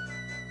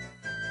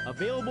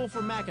 Available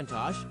for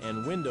Macintosh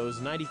and Windows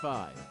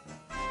 95.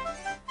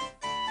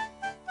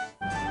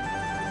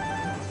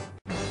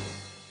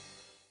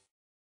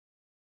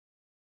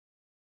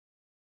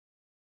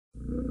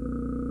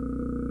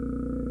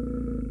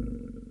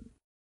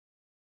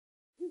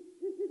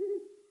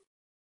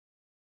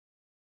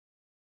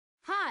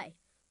 Hi,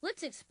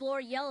 let's explore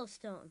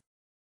Yellowstone.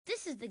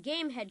 This is the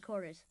game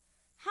headquarters.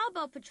 How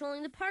about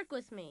patrolling the park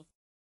with me?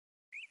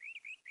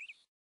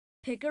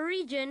 Pick a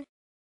region.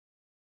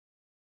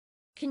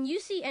 Can you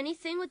see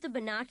anything with the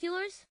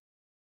binoculars?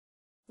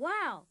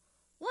 Wow,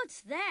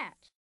 what's that?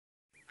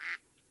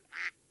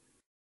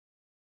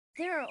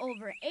 There are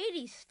over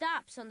 80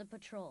 stops on the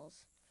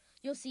patrols.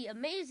 You'll see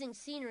amazing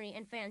scenery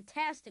and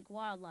fantastic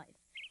wildlife.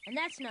 And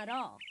that's not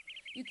all.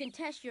 You can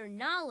test your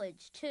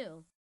knowledge,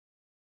 too.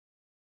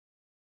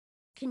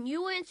 Can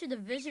you answer the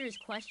visitors'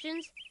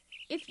 questions?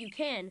 If you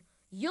can,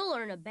 you'll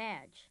earn a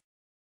badge.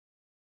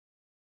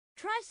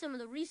 Try some of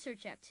the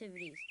research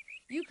activities.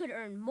 You could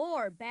earn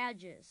more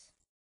badges.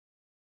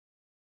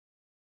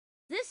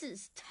 This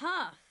is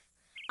tough.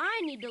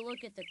 I need to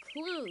look at the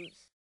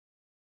clues.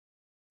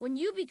 When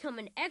you become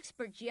an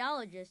expert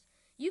geologist,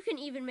 you can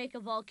even make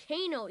a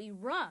volcano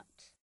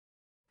erupt.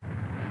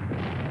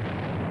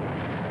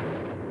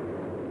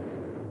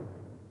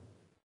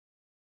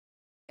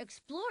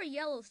 Explore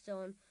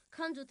Yellowstone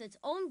comes with its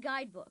own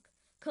guidebook,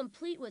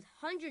 complete with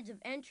hundreds of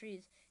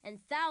entries and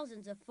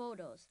thousands of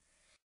photos.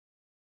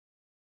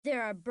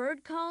 There are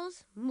bird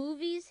calls,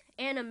 movies,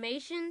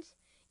 animations,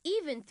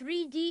 even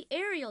 3D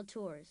aerial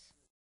tours.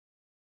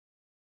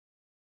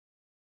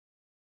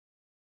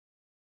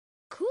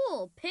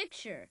 Cool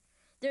picture.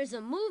 There's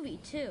a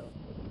movie, too.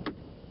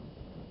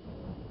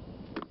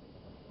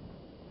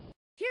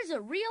 Here's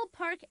a real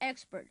park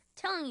expert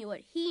telling you what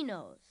he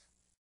knows.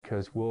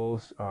 Because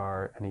wolves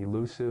are an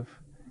elusive,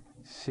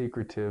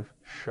 secretive,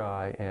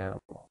 shy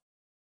animal.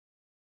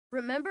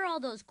 Remember all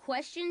those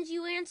questions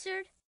you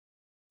answered?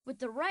 With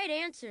the right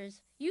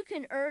answers, you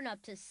can earn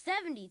up to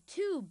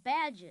 72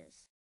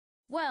 badges.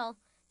 Well,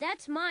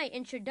 that's my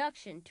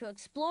introduction to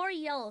Explore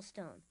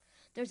Yellowstone.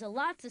 There's a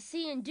lot to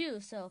see and do,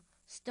 so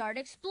start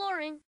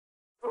exploring.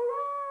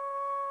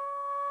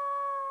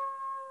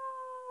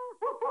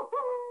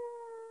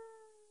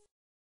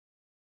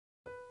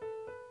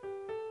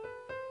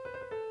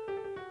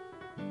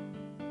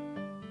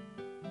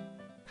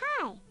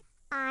 Hi,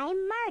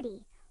 I'm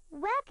Marty.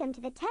 Welcome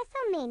to the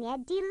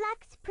Tesselmania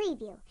Deluxe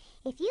preview.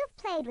 If you've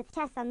played with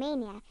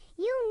Tesselmania,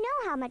 you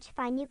know how much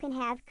fun you can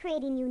have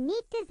creating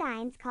unique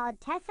designs called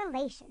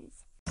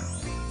tessellations.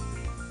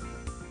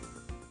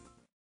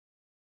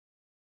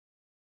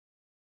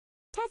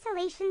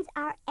 Tessellations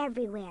are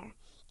everywhere,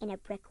 in a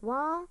brick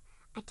wall,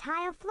 a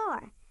tile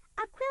floor,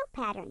 a quilt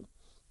pattern,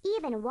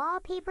 even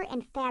wallpaper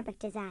and fabric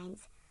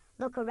designs.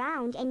 Look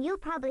around and you'll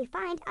probably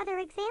find other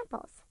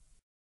examples.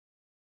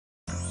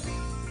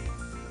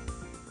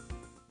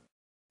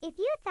 If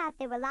you thought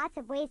there were lots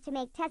of ways to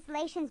make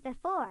tessellations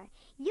before,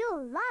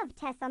 you'll love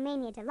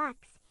Tesselmania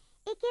Deluxe.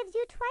 It gives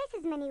you twice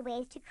as many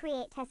ways to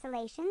create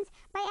tessellations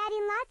by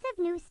adding lots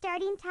of new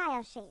starting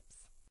tile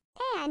shapes.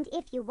 And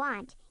if you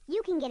want,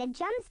 you can get a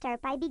jump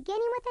start by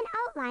beginning with an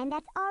outline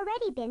that's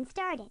already been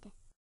started.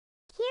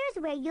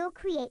 Here's where you'll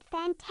create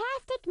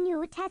fantastic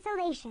new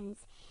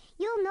tessellations.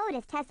 You'll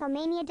notice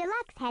Tesselmania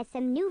Deluxe has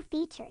some new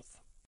features.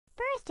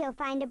 First, you'll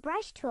find a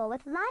brush tool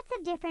with lots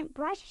of different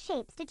brush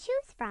shapes to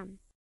choose from.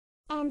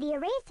 And the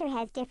eraser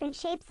has different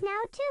shapes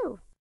now, too.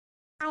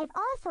 I've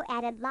also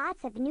added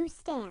lots of new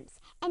stamps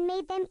and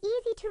made them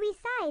easy to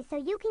resize so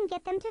you can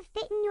get them to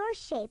fit in your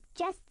shape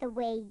just the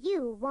way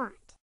you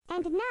want.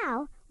 And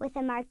now, with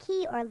a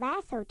marquee or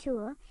lasso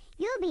tool,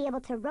 you'll be able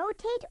to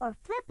rotate or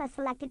flip a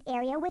selected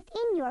area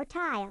within your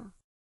tile.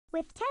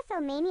 With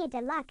Tesselmania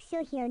Deluxe,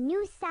 you'll hear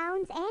new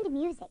sounds and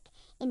music.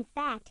 In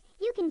fact,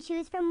 you can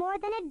choose from more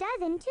than a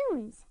dozen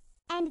tunes.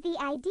 And the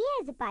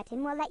Ideas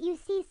button will let you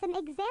see some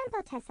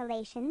example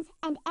tessellations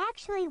and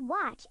actually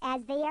watch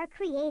as they are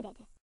created.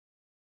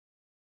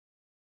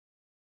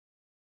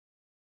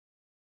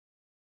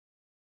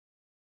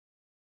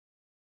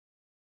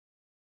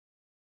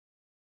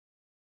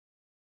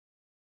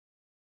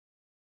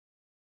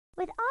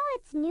 With all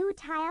its new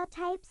tile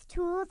types,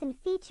 tools, and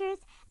features,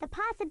 the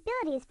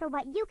possibilities for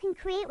what you can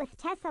create with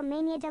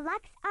Tesselmania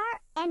Deluxe are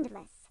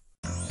endless.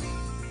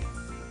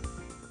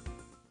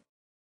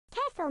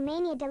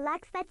 Tesselmania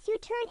Deluxe lets you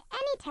turn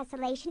any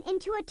tessellation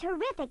into a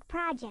terrific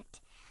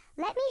project.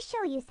 Let me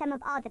show you some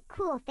of all the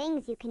cool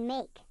things you can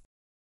make.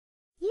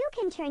 You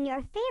can turn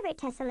your favorite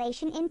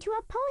tessellation into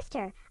a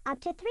poster, up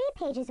to 3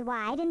 pages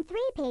wide and 3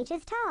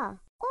 pages tall.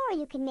 Or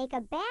you can make a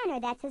banner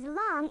that's as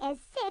long as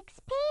 6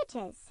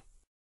 pages.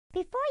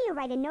 Before you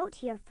write a note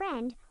to your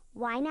friend,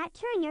 why not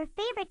turn your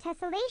favorite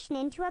tessellation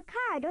into a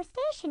card or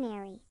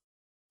stationery?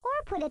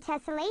 Or put a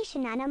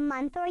tessellation on a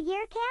month or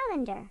year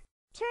calendar.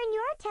 Turn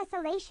your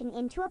tessellation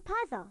into a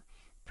puzzle.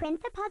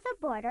 Print the puzzle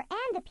border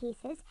and the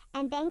pieces,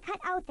 and then cut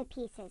out the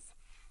pieces.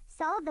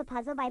 Solve the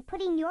puzzle by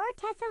putting your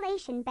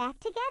tessellation back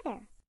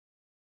together.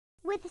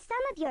 With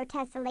some of your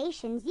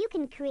tessellations, you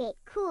can create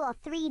cool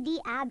 3D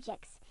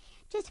objects.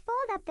 Just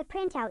fold up the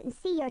printout and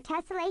see your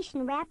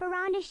tessellation wrap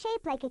around a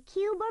shape like a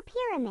cube or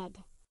pyramid.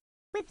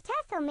 With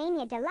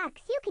Tesselmania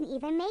Deluxe, you can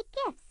even make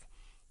gifts.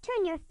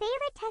 Turn your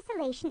favorite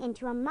tessellation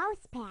into a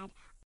mouse pad,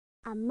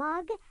 a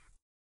mug,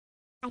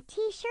 a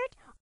t-shirt,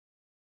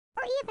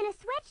 or even a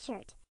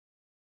sweatshirt.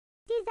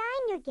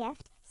 Design your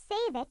gift,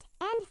 save it,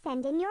 and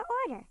send in your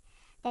order.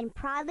 Then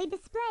proudly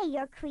display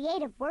your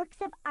creative works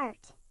of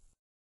art.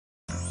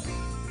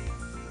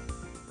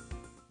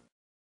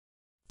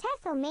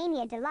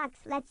 Tesselmania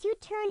Deluxe lets you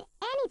turn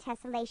any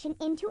tessellation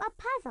into a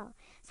puzzle,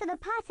 so the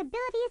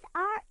possibilities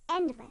are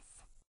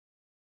endless.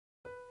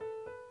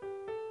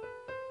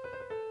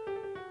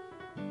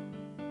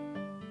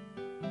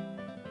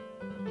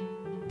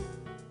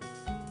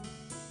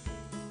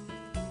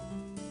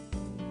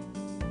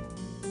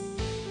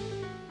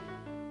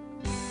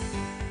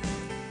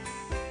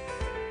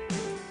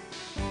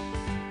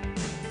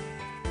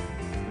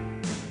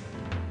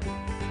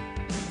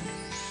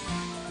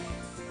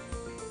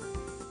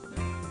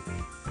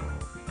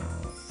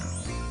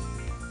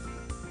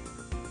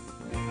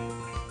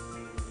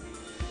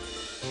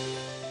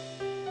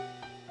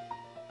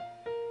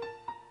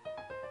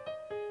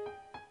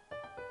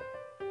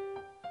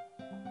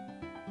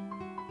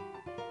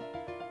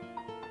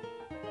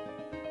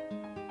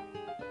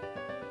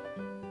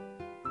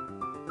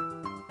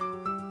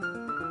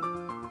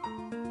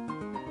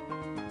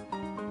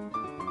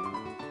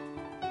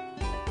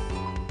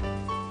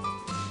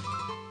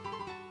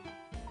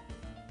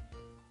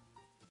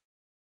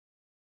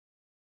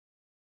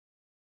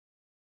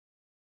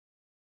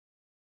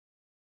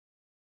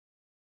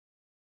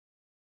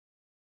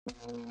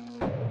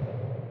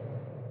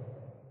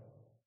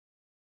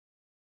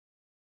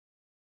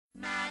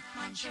 Math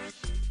Munchers.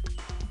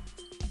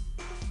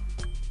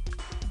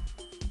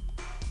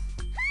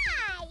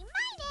 Hi,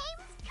 my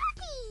name's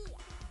Cookie.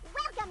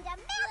 Welcome to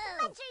Math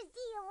Munchers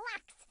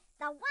Deluxe,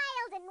 the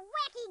wild and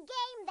wacky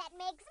game that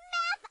makes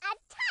math a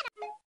ton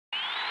of...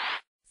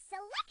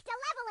 Select a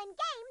level and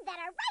game that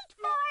are right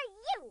for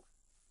you.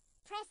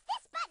 Press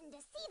this button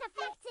to see the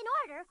facts in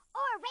order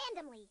or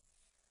randomly.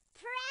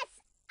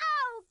 Press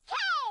OK,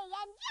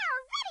 and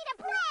you're ready to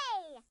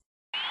play!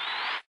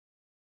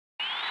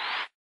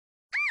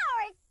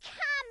 Our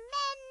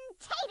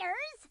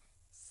commentators,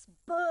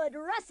 Spud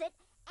Russet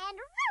and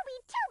Ruby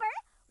Tuber,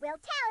 will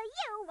tell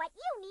you what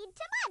you need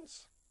to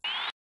munch.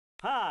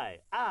 Hi,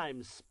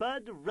 I'm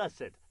Spud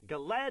Russet.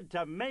 Glad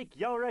to make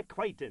your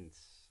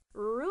acquaintance.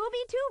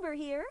 Ruby Tuber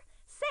here.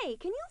 Say,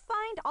 can you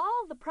find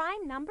all the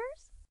prime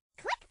numbers?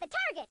 Click the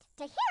target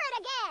to hear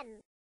it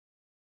again.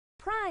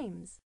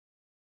 Primes.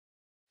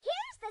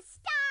 Here's the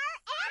star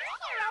and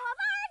hero of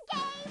our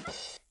game,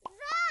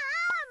 the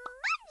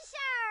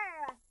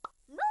Muncher!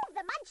 Move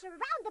the Muncher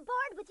around the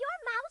board with your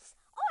mouse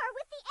or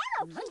with the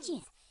arrow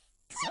keys.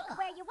 Click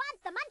where you want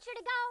the Muncher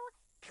to go,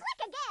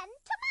 click again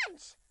to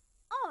munch.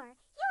 Or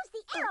use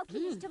the arrow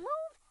keys to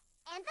move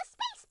and the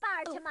space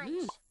bar to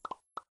munch.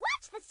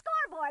 Watch the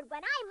scoreboard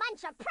when I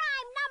munch a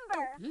prime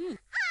number.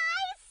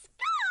 I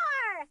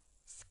score!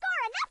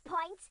 Score enough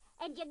points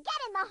and you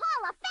get in the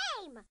Hall of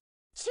Fame.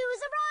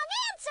 Choose a wrong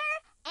answer,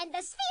 and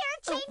the sphere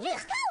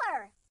changes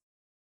color.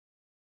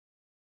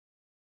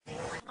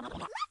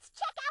 Let's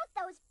check out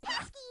those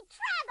pesky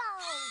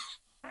Troggles.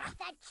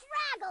 The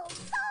Troggle's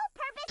sole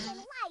purpose in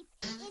life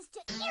is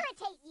to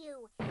irritate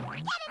you,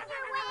 get in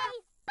your way,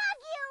 bug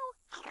you,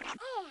 and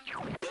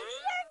if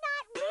you're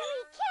not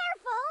really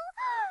careful,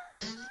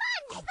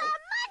 munch the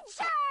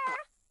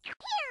Muncher.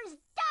 Here's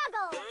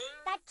Doggle,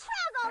 the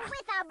Troggle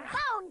with a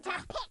bone to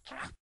pick.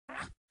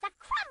 The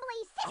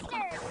Crumbly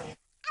Sisters,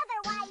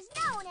 otherwise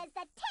known as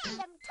the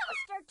Tandem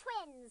Toaster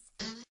Twins.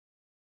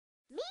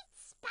 Meet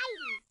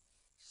Spidey.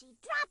 She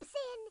drops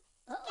in,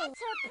 gets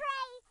her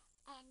prey,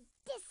 and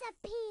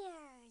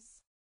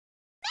disappears.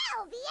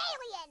 Bell the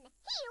Alien.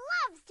 He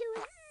loves to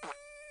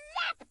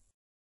zap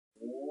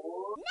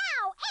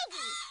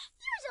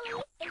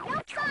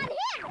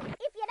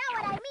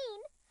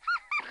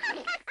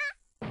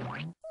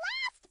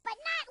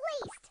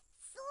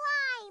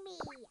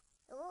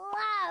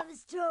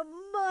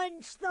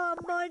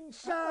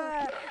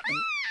Muncher!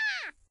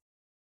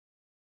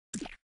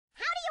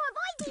 How do you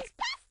avoid these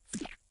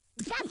pests?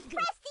 Just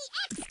press the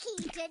X key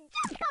to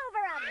jump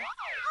over them.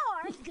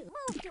 Or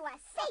move to a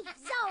safe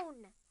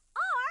zone.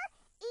 Or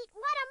eat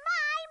one of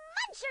my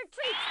Muncher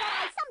treats that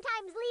I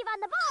sometimes leave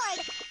on the board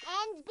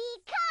and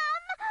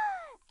become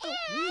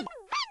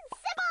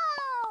invincible!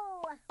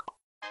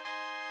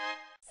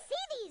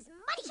 See these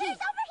Munchers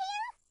over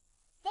here?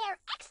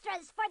 They're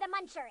extras for the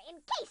Muncher in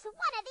case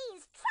one of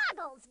these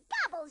Troggles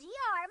gobbles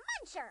your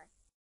Muncher.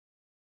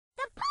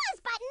 The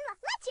pause button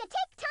lets you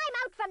take time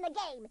out from the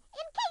game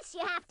in case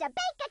you have to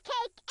bake a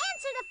cake,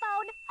 answer the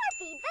phone, or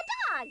feed the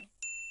dog.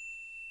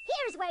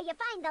 Here's where you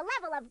find the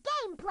level of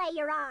gameplay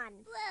you're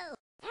on. Whoa.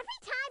 Every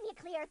time you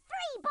clear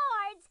 3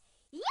 boards,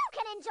 you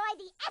can enjoy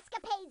the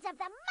escapades of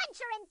the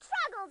Muncher and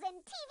Troggles in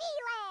TV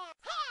land.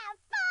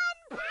 Have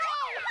fun,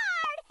 play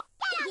hard,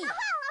 get on the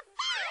Hall of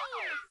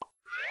Fame!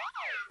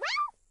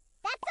 Well,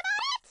 that's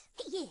about it.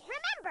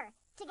 Remember,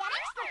 to get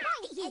extra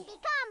points and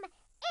become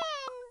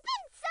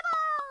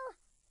invincible,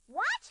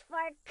 watch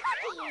for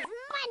Cookie's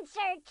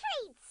Muncher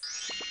treats.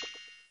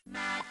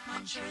 Mad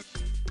Munchers.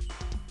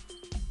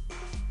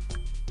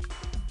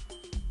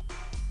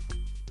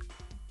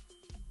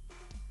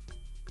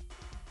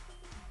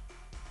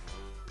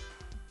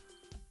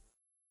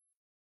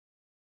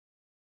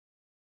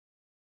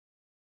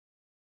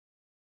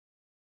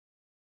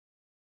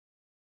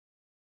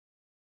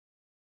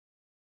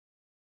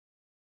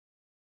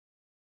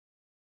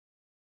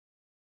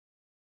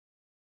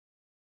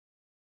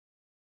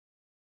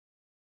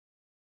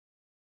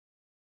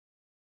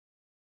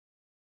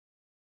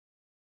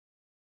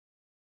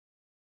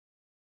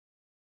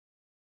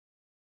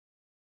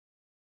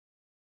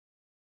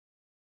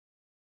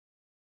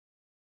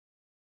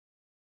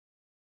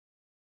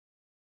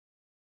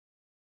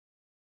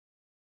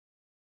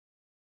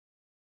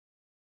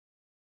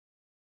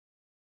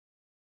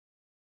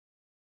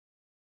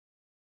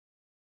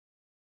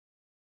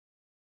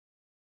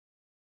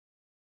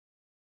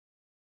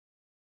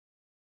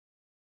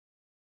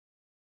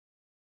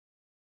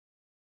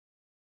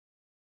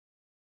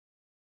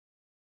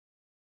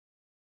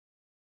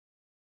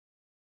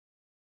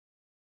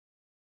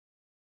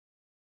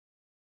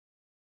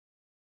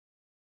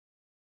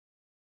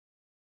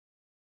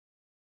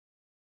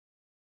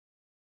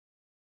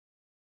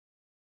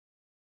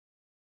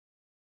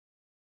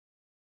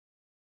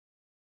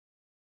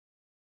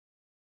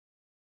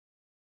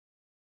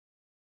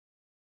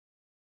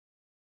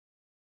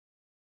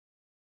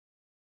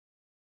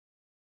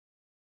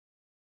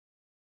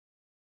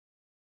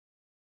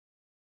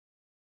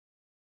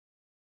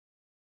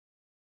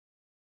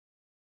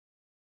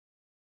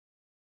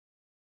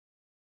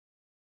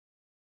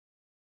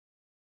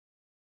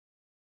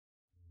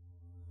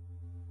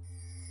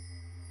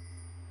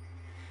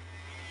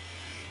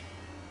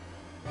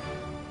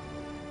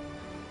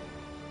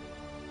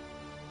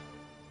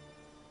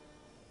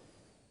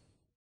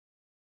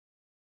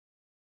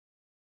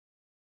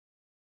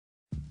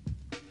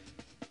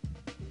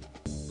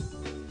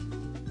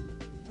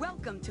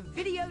 Welcome to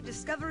Video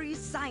Discovery's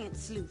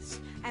Science Sleuths,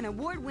 an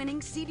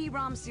award-winning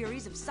CD-ROM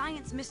series of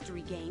science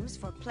mystery games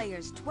for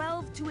players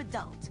 12 to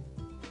adult.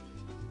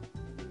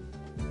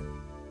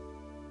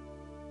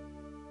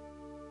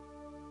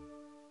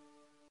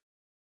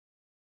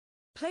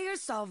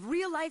 Players solve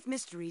real-life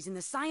mysteries in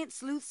the Science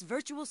Sleuths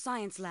Virtual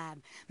Science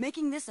Lab,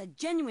 making this a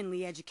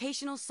genuinely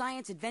educational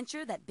science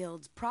adventure that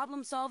builds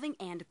problem-solving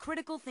and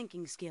critical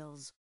thinking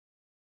skills.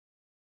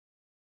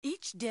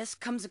 Each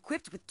disc comes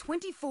equipped with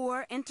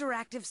 24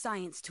 interactive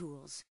science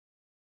tools.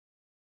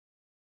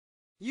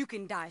 You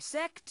can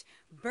dissect,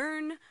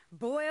 burn,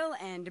 boil,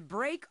 and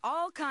break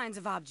all kinds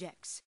of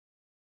objects.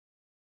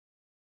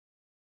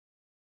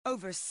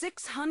 Over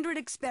 600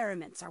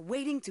 experiments are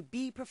waiting to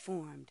be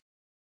performed.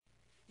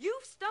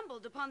 You've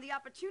stumbled upon the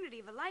opportunity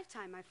of a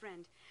lifetime, my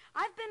friend.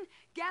 I've been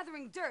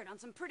gathering dirt on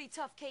some pretty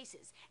tough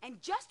cases, and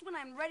just when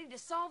I'm ready to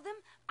solve them,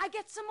 I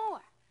get some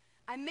more.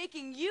 I'm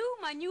making you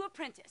my new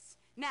apprentice.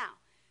 Now,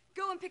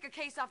 go and pick a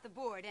case off the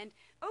board and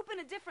open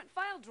a different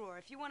file drawer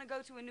if you want to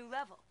go to a new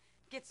level.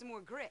 Get some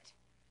more grit.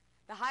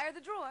 The higher the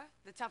drawer,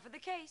 the tougher the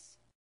case.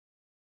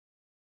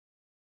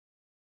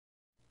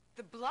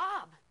 The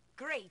blob.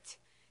 Great.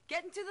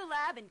 Get into the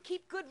lab and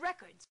keep good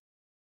records.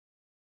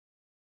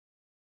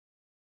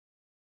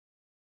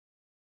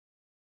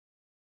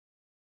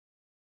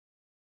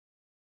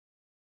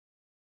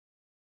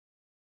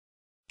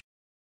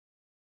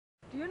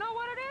 Do you know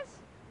what it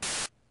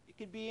is? It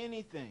could be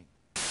anything.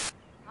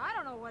 I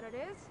don't know what it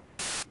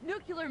is.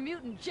 Nuclear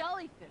mutant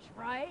jellyfish,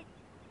 right?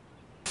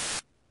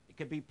 It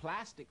could be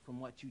plastic from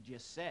what you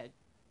just said.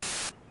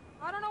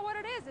 I don't know what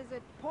it is. Is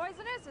it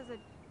poisonous? Is it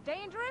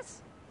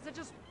dangerous? Is it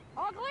just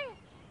ugly?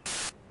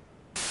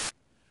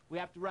 We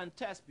have to run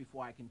tests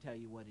before I can tell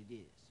you what it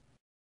is.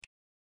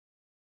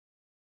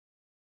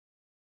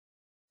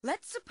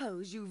 Let's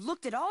suppose you've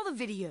looked at all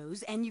the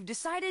videos and you've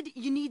decided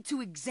you need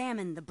to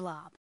examine the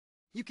blob.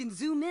 You can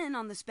zoom in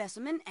on the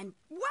specimen and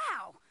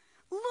wow!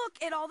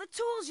 Look at all the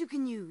tools you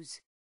can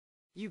use.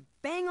 You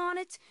bang on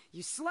it,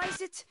 you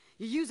slice it,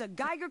 You use a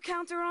Geiger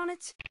counter on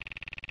it?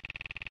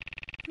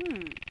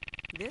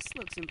 This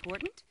looks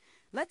important.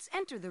 Let's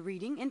enter the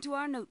reading into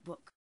our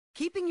notebook.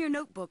 Keeping your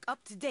notebook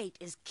up to date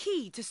is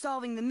key to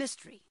solving the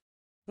mystery.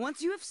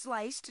 Once you have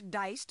sliced,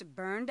 diced,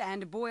 burned,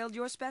 and boiled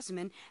your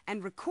specimen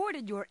and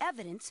recorded your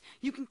evidence,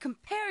 you can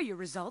compare your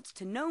results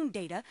to known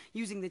data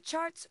using the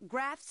charts,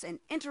 graphs, and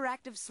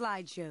interactive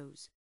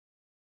slideshows.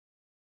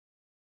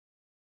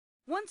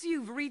 Once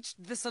you've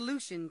reached the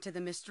solution to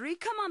the mystery,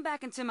 come on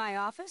back into my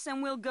office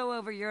and we'll go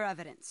over your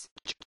evidence.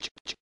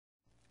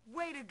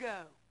 Way to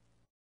go!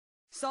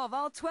 Solve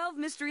all 12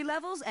 mystery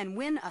levels and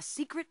win a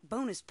secret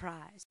bonus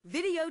prize.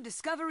 Video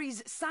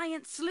Discovery's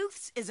Science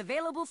Sleuths is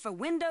available for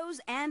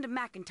Windows and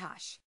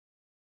Macintosh.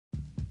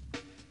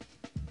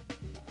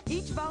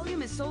 Each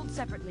volume is sold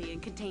separately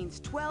and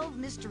contains 12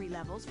 mystery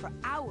levels for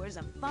hours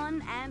of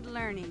fun and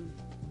learning.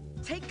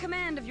 Take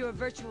command of your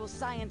virtual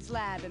science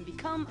lab and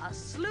become a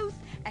sleuth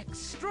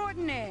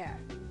extraordinaire.